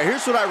 Yeah,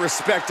 here's what I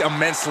respect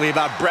immensely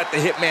about Bret the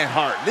Hitman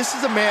Hart. This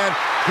is a man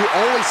who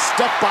always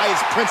stuck by his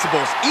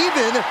principles,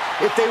 even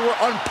if they were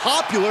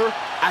unpopular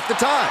at the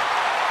time.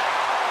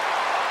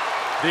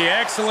 The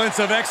excellence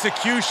of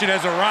execution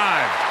has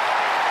arrived.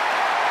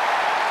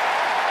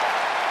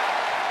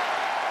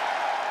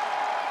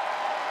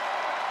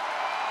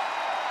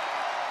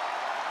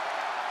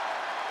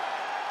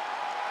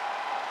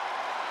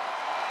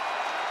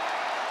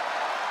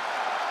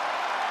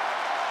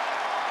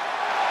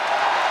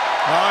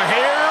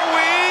 Here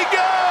we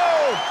go!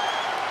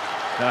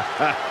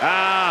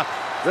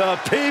 The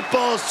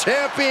People's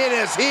Champion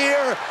is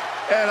here,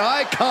 an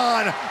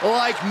icon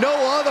like no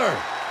other.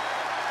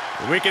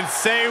 We can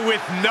say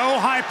with no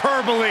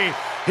hyperbole,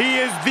 he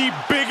is the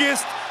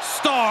biggest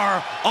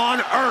star on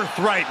earth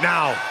right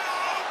now.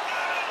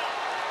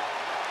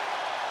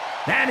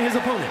 And his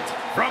opponent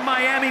from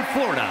Miami,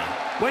 Florida,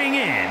 weighing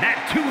in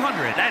at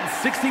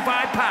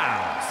 265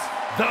 pounds,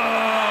 The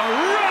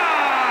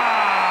Rock!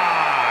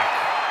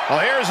 Well,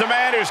 here's a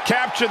man who's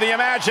captured the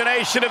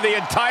imagination of the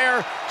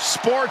entire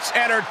sports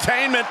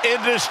entertainment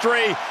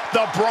industry,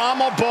 the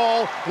Brahma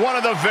Bull, one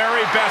of the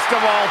very best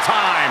of all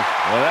time.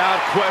 Without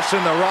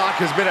question, The Rock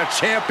has been a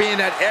champion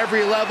at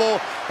every level.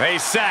 Hey,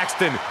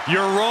 Saxton,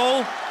 your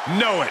role,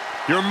 know it.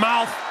 Your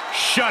mouth,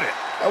 shut it.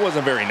 That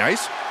wasn't very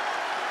nice.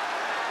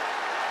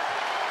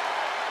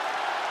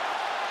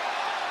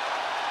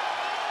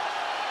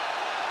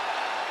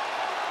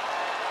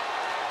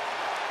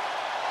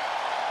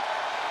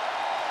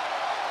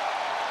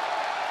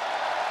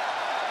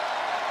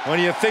 When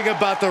you think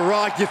about The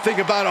Rock, you think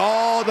about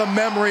all the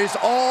memories,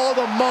 all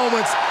the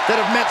moments that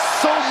have meant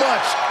so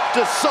much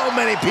to so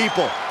many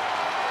people.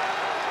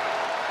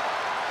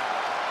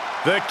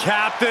 The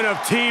captain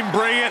of Team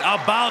Bring It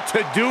about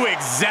to do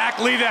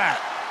exactly that.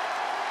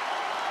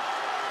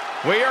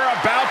 We are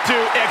about to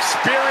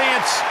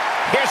experience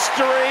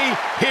history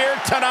here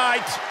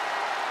tonight.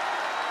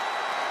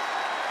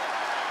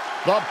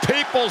 The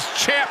People's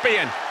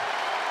Champion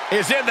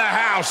is in the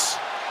house.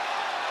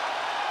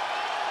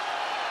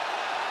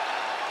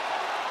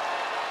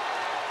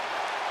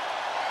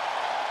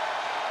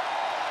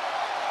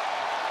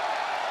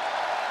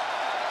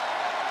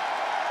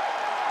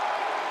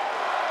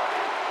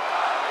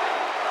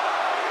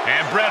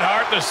 And Bret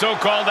Hart, the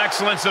so-called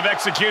excellence of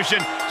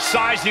execution,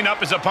 sizing up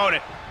his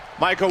opponent.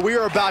 Michael, we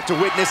are about to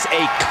witness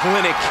a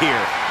clinic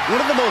here. One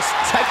of the most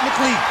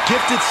technically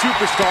gifted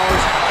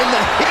superstars in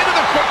the hit of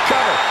the quick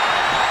cover.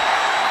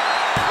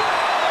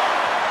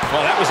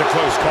 Well, that was a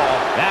close call.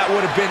 That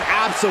would have been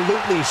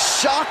absolutely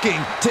shocking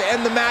to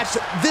end the match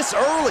this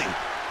early.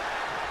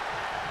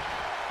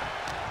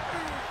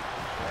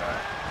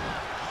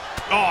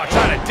 Oh,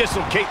 trying to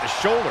dislocate the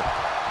shoulder.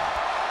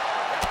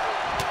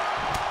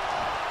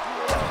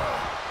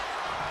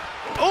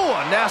 Oh,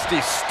 a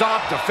nasty stop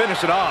to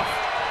finish it off.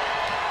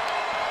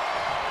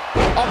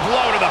 A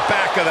blow to the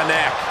back of the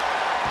neck.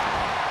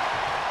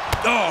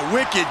 Oh,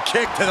 wicked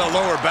kick to the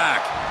lower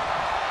back.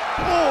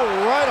 Oh,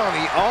 right on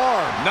the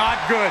arm.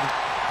 Not good.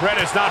 Bret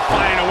is not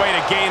finding a way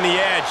to gain the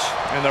edge.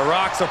 And The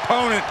Rock's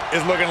opponent is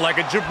looking like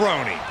a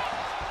jabroni.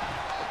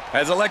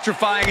 As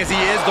electrifying as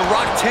he is, The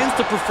Rock tends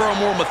to prefer a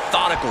more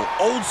methodical,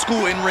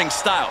 old-school in-ring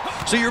style.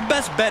 So your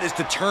best bet is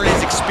to turn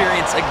his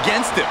experience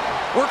against him.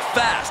 Work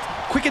fast,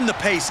 quicken the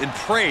pace, and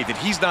pray that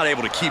he's not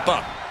able to keep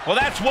up. Well,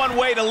 that's one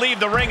way to leave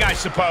the ring, I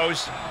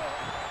suppose.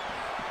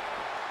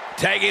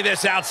 Taking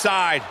this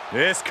outside.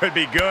 This could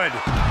be good.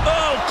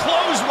 Oh,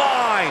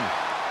 clothesline!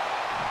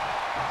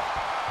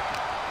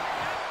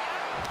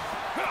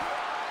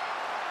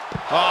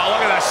 Oh,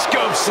 look at the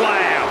scoop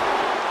slam.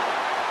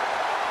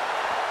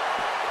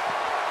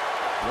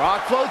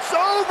 Rock floats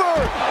over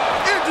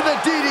into the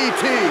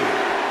DDT.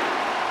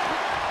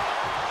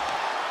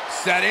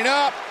 Setting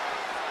up.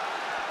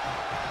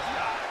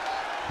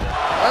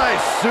 Nice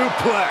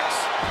suplex.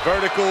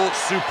 Vertical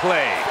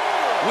suplex.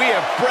 We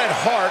have Bret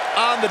Hart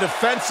on the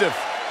defensive.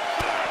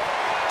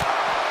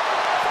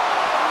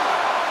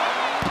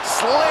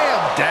 Slam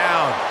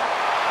down.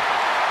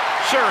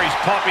 Sure, he's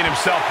pumping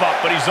himself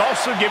up, but he's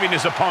also giving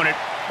his opponent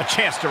a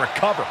chance to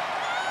recover.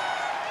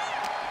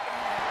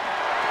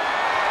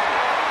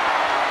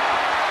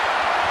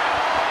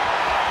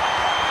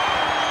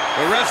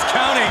 The ref's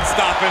count ain't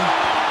stopping.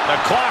 The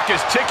clock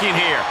is ticking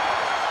here.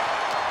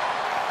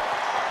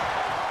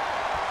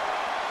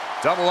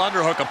 Double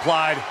underhook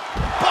applied.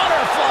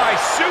 Butterfly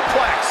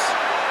suplex.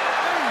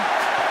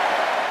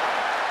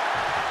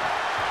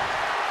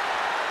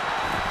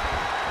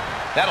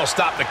 That'll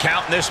stop the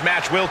count, and this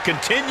match will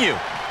continue.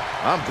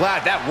 I'm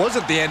glad that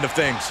wasn't the end of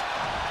things.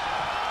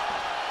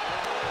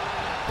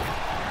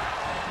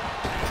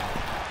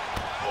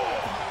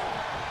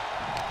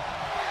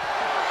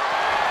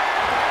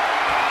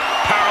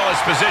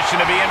 Powerless position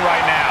to be in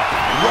right now.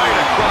 Right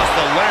across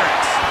the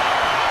larynx.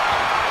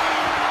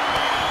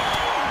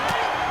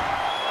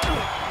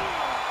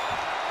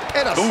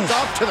 And a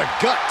stomp to the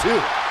gut,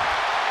 too.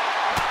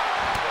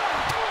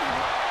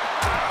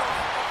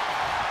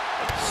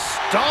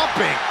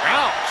 Stomping.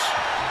 Ouch.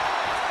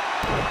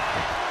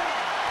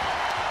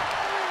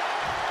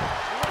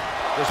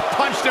 Just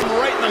punched him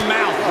right in the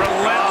mouth.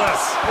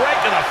 Relentless. Right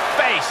to the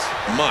face.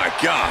 My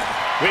God.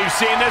 We've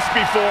seen this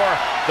before.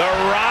 The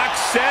Rock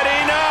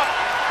setting up.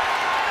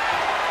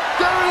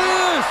 There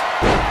it is.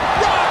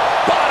 Rock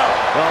bottom.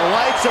 The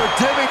lights are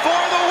dimming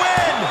for the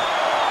win.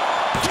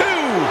 2.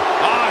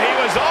 He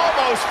was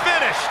almost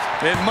finished.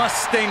 It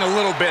must sting a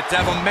little bit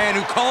to have a man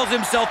who calls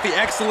himself the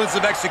excellence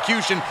of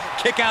execution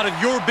kick out of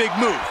your big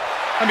move.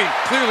 I mean,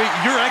 clearly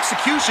your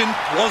execution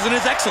wasn't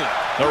as excellent.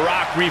 The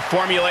Rock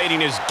reformulating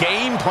his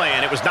game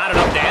plan. It was not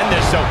enough to end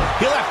this, so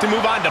he'll have to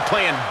move on to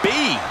plan B.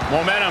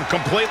 Momentum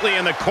completely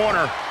in the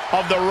corner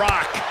of The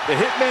Rock. The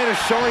Hitman is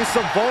showing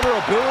some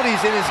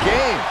vulnerabilities in his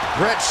game.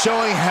 Bret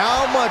showing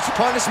how much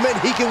punishment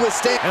he can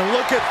withstand. And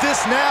look at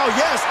this now.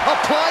 Yes,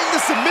 applying the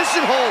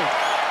submission hold.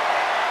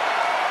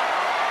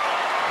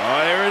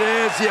 Oh, there it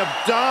is, the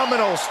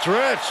abdominal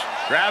stretch.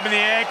 Grabbing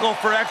the ankle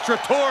for extra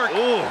torque.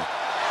 Ooh.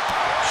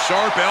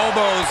 Sharp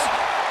elbows.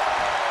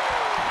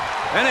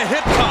 And a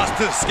hip toss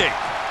to escape.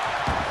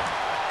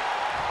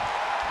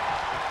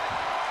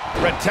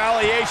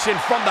 Retaliation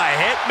from the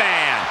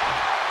Hitman.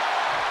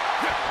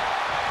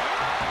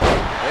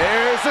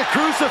 There's the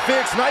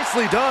crucifix,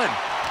 nicely done.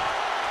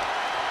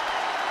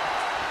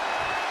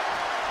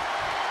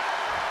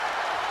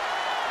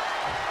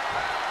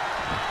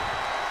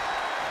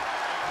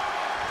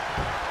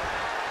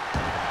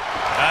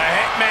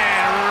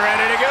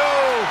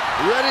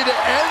 Ready to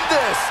end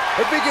this.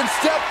 If he can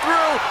step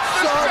through,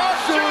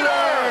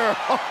 sharpshooter.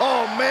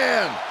 Oh,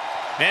 man.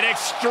 An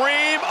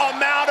extreme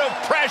amount of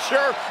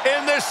pressure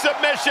in this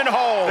submission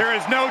hold. There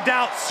is no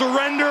doubt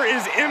surrender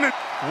is imminent.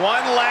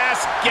 One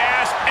last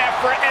gasp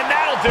effort, and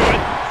that'll do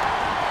it.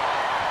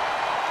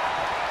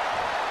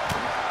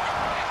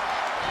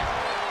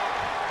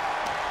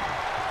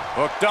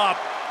 Hooked up.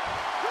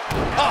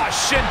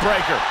 Shin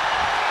breaker.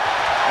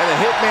 And the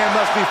Hitman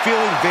must be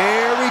feeling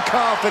very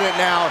confident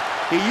now.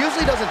 He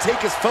usually doesn't take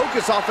his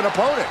focus off an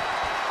opponent.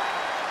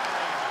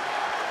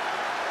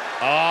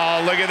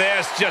 Oh, look at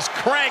this. Just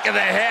cranking the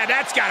head.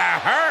 That's gotta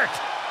hurt.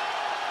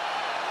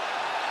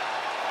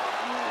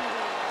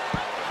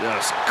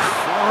 Just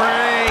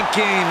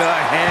cranking the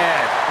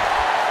head.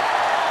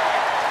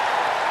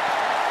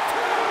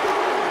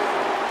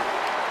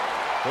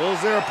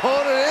 Pulls their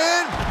opponent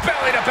in.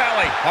 Belly to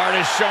belly. Hart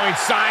is showing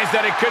signs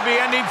that it could be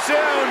ending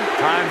soon.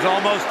 Time's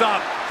almost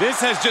up.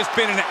 This has just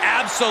been an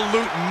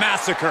absolute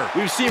massacre.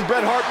 We've seen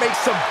Bret Hart make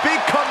some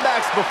big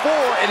comebacks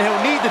before, and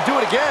he'll need to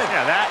do it again.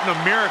 Yeah, that and a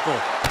miracle.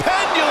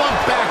 Pendulum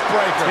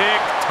backbreaker.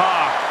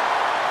 Tick-tock.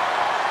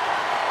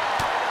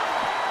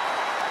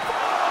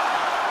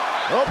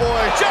 Oh,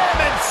 boy.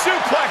 German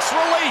suplex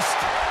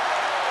released.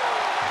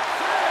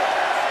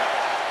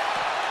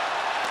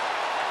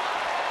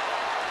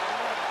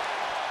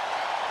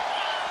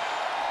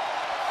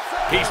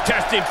 He's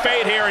testing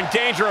fate here, in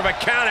danger of a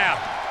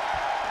countout.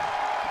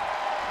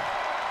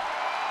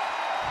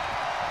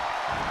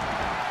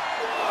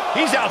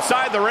 He's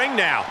outside the ring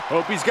now.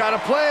 Hope he's got a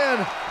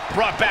plan.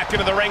 Brought back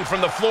into the ring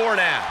from the floor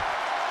now.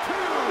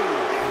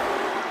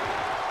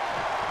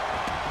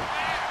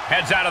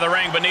 Heads out of the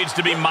ring, but needs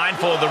to be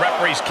mindful of the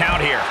referee's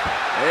count here.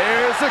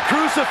 There's the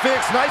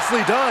crucifix.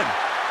 Nicely done.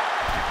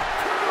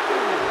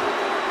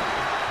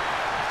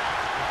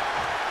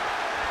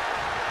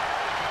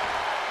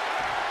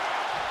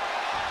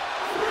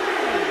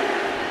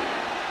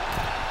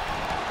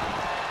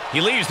 He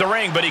leaves the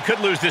ring, but he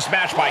could lose this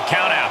match by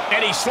countout.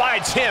 And he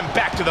slides him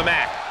back to the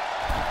mat.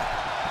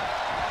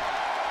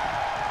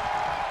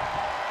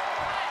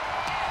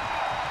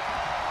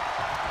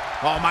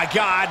 Oh, my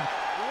God.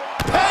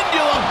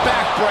 Pendulum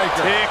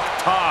backbreaker.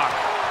 Tick-tock.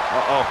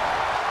 Uh-oh.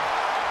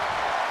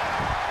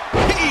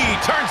 He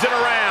turns it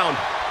around.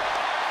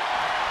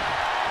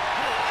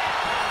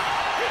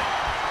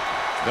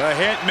 The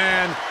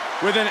Hitman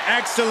with an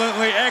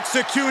excellently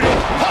executed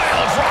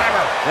Pile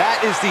driver.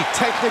 That is the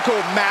technical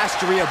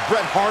mastery of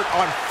Bret Hart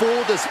on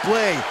full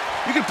display.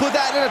 You can put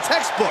that in a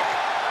textbook.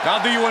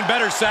 I'll do you one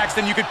better,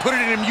 Saxton. You could put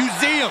it in a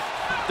museum.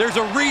 There's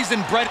a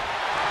reason Bret...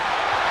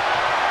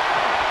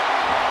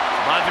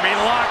 About to be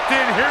locked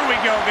in. Here we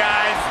go,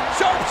 guys.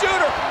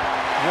 Sharpshooter.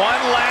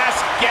 One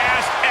last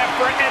gasp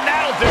effort, and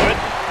that'll do it.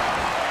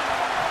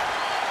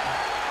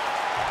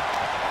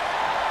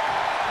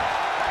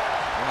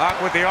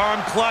 Rock with the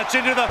arm clutch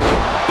into the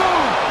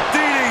boom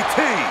DDT.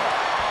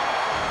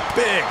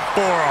 Big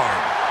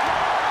forearm.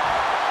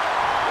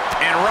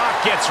 And Rock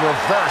gets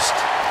reversed.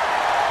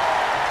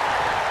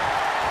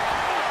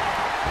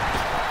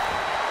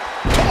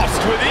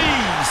 Tossed with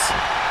ease.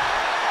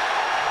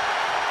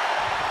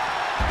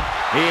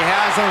 He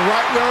has him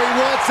right where he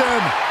wants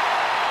him.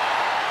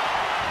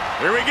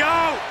 Here we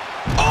go.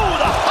 Oh,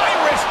 the high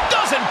risk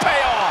doesn't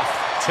pay off.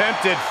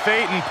 Tempted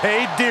fate and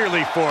paid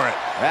dearly for it.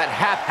 That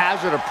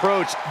haphazard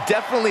approach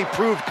definitely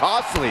proved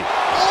costly.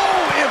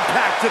 Oh,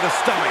 impact to the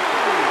stomach.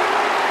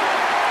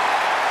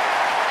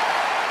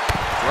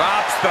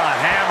 Drops the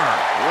hammer.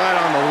 Right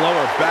on the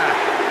lower back.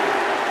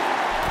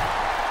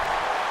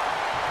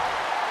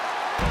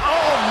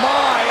 Oh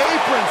my,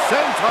 apron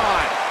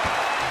senton.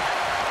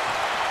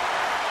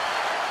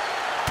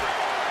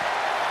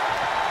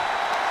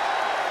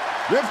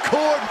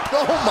 Ripcord,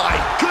 oh my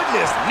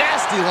goodness,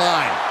 nasty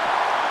line.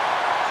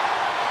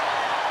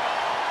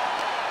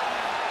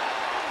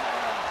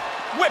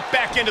 Whip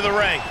back into the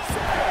ring.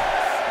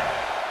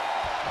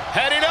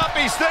 Heading up,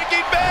 he's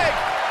thinking big.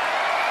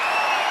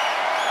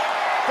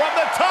 From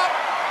the top.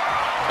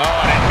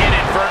 Oh, and an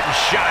inadvertent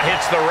shot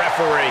hits the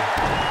referee.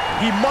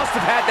 He must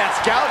have had that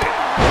scouted.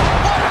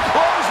 What a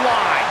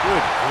clothesline.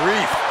 Good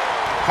grief.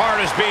 Hart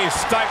is being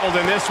stifled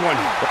in this one.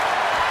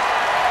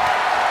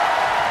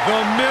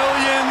 The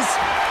millions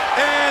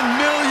and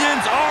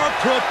millions are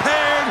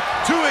prepared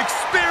to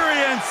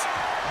experience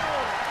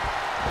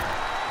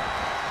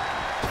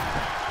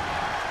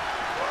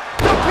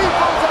The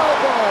people's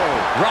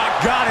elbow. Rock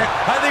got it.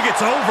 I think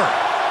it's over.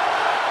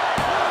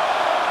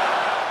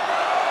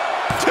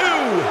 2.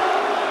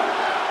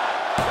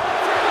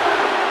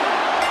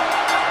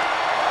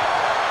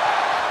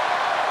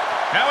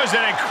 That was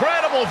an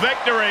incredible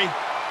victory.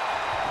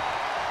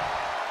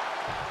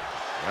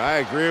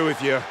 I agree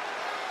with you.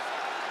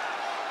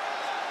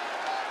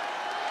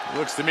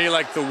 Looks to me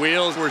like the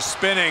wheels were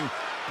spinning.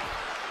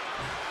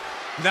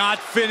 Not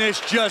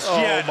finished just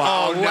yet.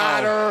 Oh, Oh, no.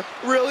 ladder?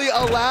 Really,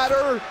 a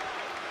ladder?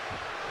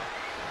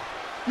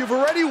 You've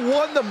already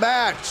won the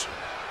match.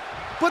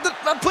 Put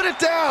it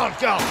down.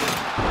 Go.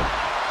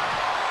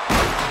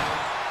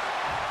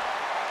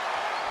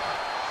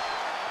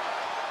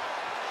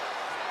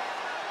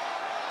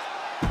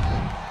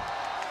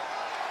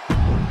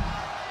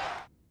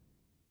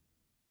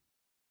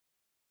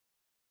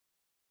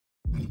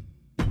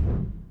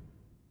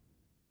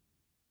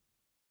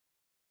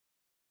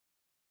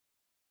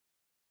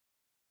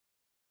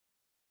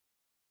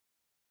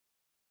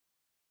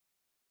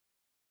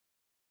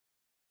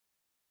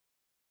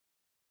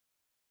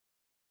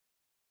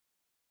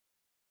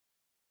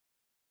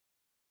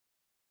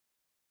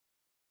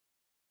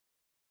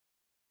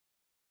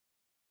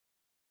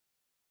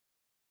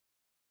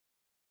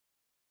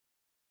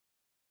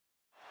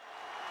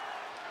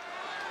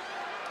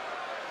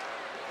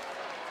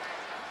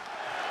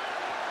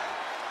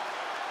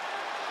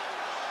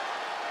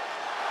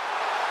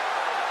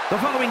 The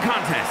following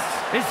contest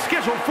is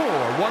scheduled for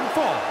one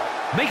fall.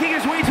 Making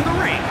his way to the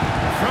ring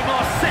from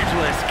Los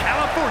Angeles,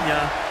 California,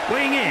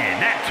 weighing in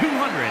at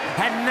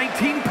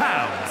 219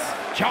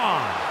 pounds,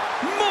 John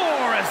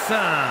Morrison.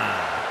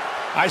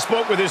 I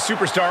spoke with this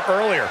superstar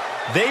earlier.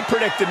 They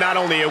predicted not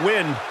only a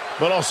win,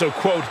 but also,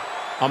 quote,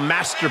 a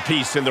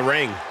masterpiece in the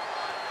ring.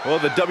 Well,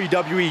 the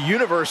WWE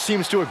Universe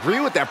seems to agree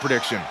with that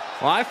prediction.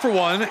 Well, I, for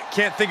one,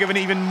 can't think of an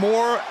even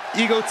more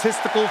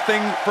egotistical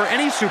thing for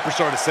any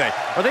superstar to say.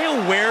 Are they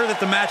aware that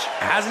the match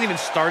hasn't even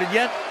started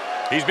yet?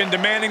 He's been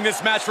demanding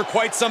this match for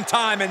quite some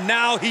time, and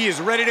now he is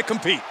ready to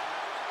compete.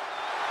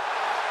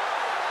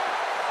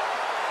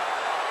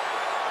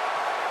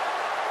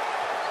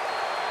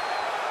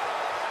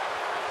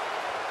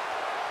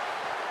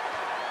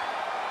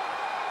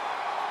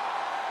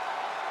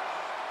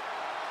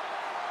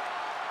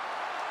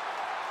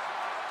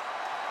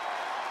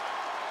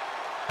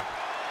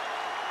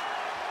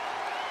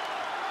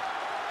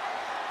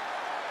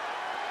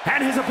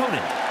 And his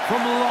opponent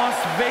from Las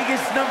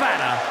Vegas,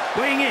 Nevada,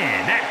 weighing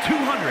in at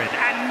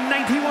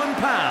 291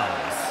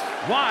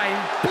 pounds,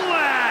 Wyatt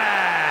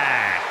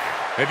Black.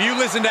 If you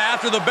listened to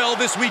After the Bell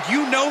this week,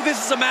 you know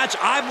this is a match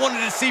I've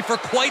wanted to see for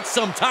quite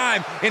some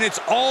time, and it's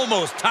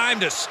almost time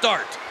to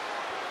start.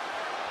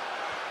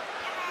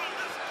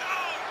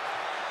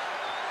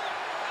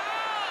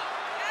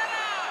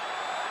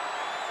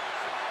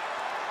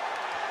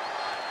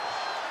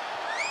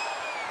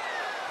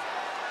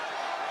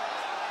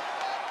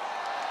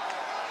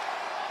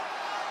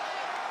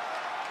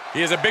 He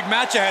has a big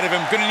match ahead of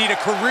him. Going to need a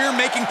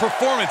career-making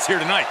performance here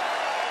tonight.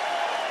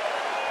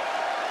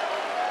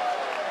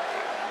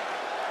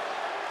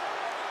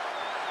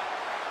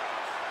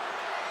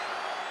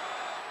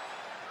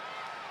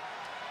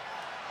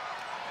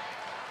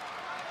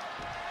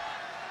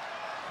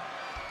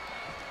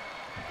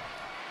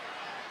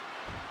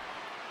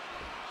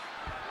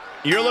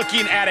 You're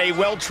looking at a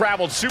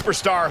well-traveled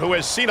superstar who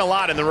has seen a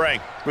lot in the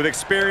ring. With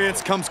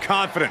experience comes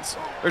confidence.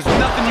 There's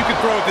nothing you can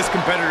throw at this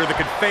competitor that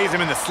could faze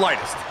him in the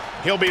slightest.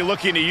 He'll be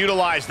looking to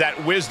utilize that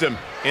wisdom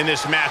in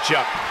this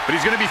matchup. But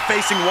he's going to be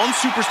facing one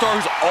superstar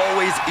who's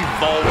always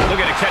evolving.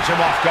 Looking to catch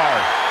him off guard.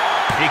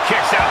 He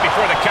kicks out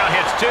before the count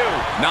hits 2.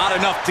 Not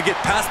enough to get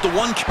past the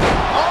 1 count.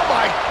 Oh,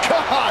 my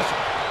gosh!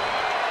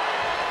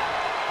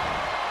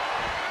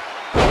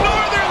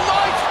 Northern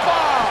Lights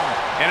bomb!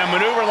 And a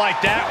maneuver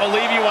like that will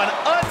leave you on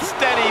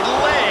unsteady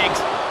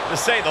legs, to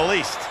say the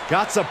least.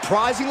 Got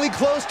surprisingly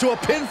close to a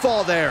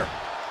pinfall there.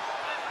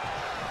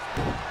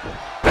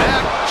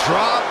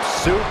 Backdrop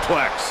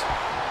suplex.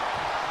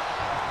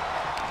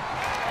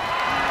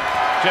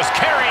 Just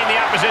carrying the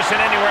opposition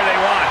anywhere they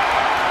want.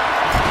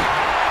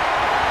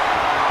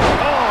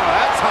 Oh,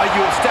 that's how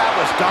you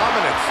establish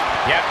dominance.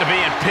 You have to be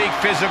in peak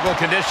physical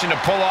condition to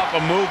pull off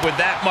a move with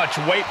that much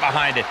weight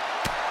behind it.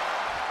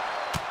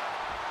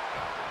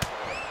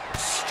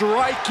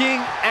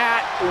 Striking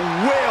at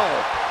will.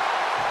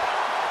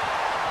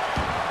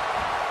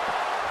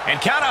 And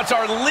countouts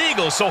are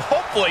legal, so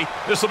hopefully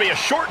this will be a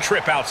short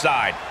trip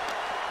outside.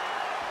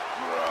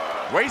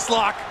 Waist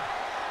lock.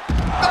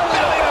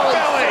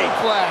 Belly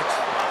suplex.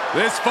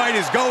 This fight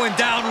is going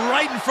down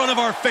right in front of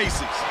our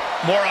faces.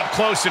 More up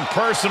close and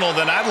personal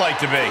than I'd like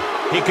to be.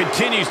 He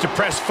continues to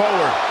press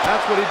forward.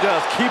 That's what he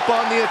does. Keep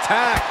on the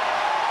attack.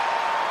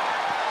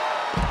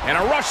 And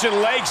a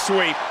Russian leg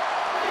sweep.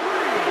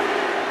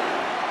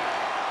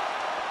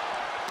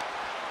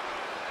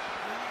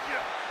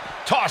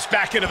 Tossed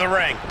back into the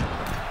ring.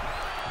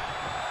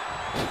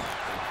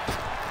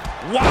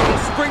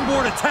 Wow,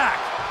 springboard attack.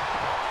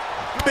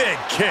 Big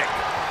kick.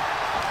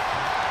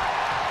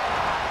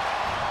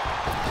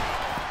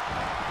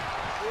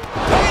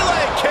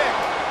 Pele kick.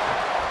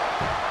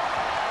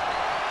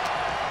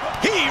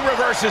 He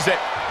reverses it.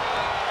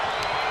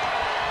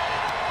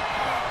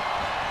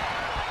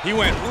 He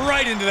went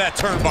right into that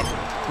turnbuckle.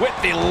 With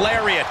the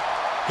lariat.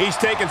 He's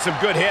taking some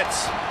good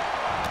hits.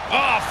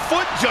 Oh,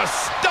 foot just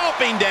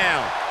stomping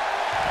down.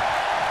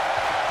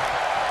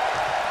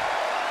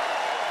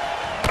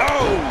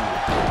 Oh!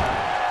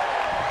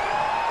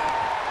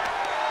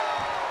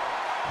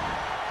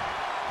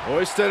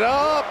 Hoisted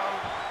up.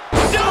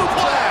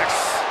 Suplex.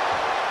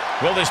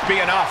 Will this be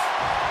enough?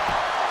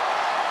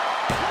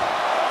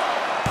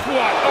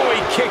 What? Oh,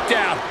 he kicked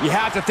out. You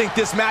have to think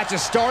this match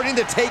is starting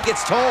to take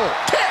its toll.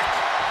 Kick.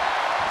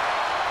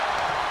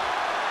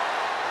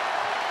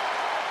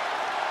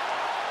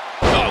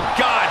 Oh,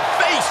 God.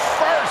 Face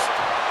first.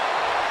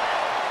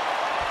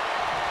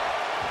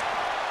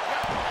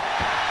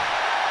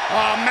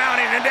 Oh,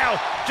 mounting and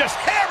now just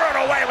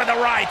hammered away with the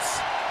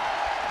rights.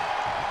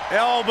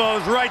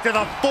 Elbows right to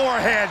the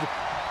forehead.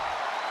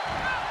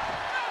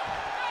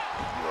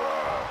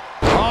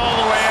 All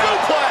the way out.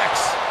 Suplex.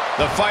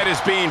 The fight is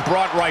being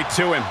brought right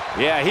to him.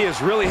 Yeah, he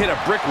has really hit a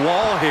brick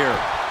wall here.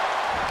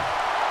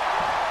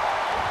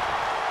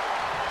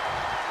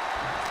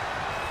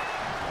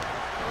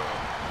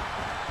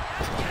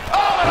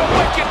 Oh, and a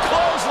wicked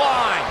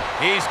clothesline.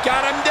 He's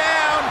got him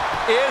down.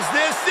 Is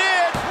this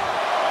it?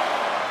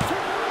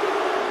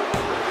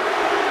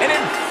 An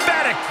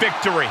emphatic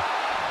victory.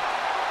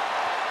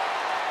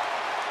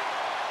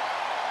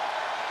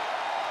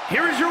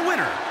 Here is your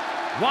winner,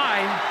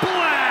 Wine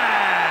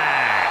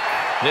Black.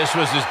 This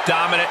was as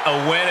dominant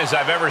a win as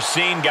I've ever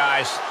seen,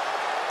 guys.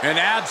 An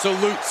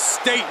absolute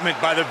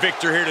statement by the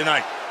victor here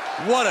tonight.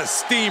 What a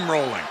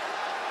steamrolling.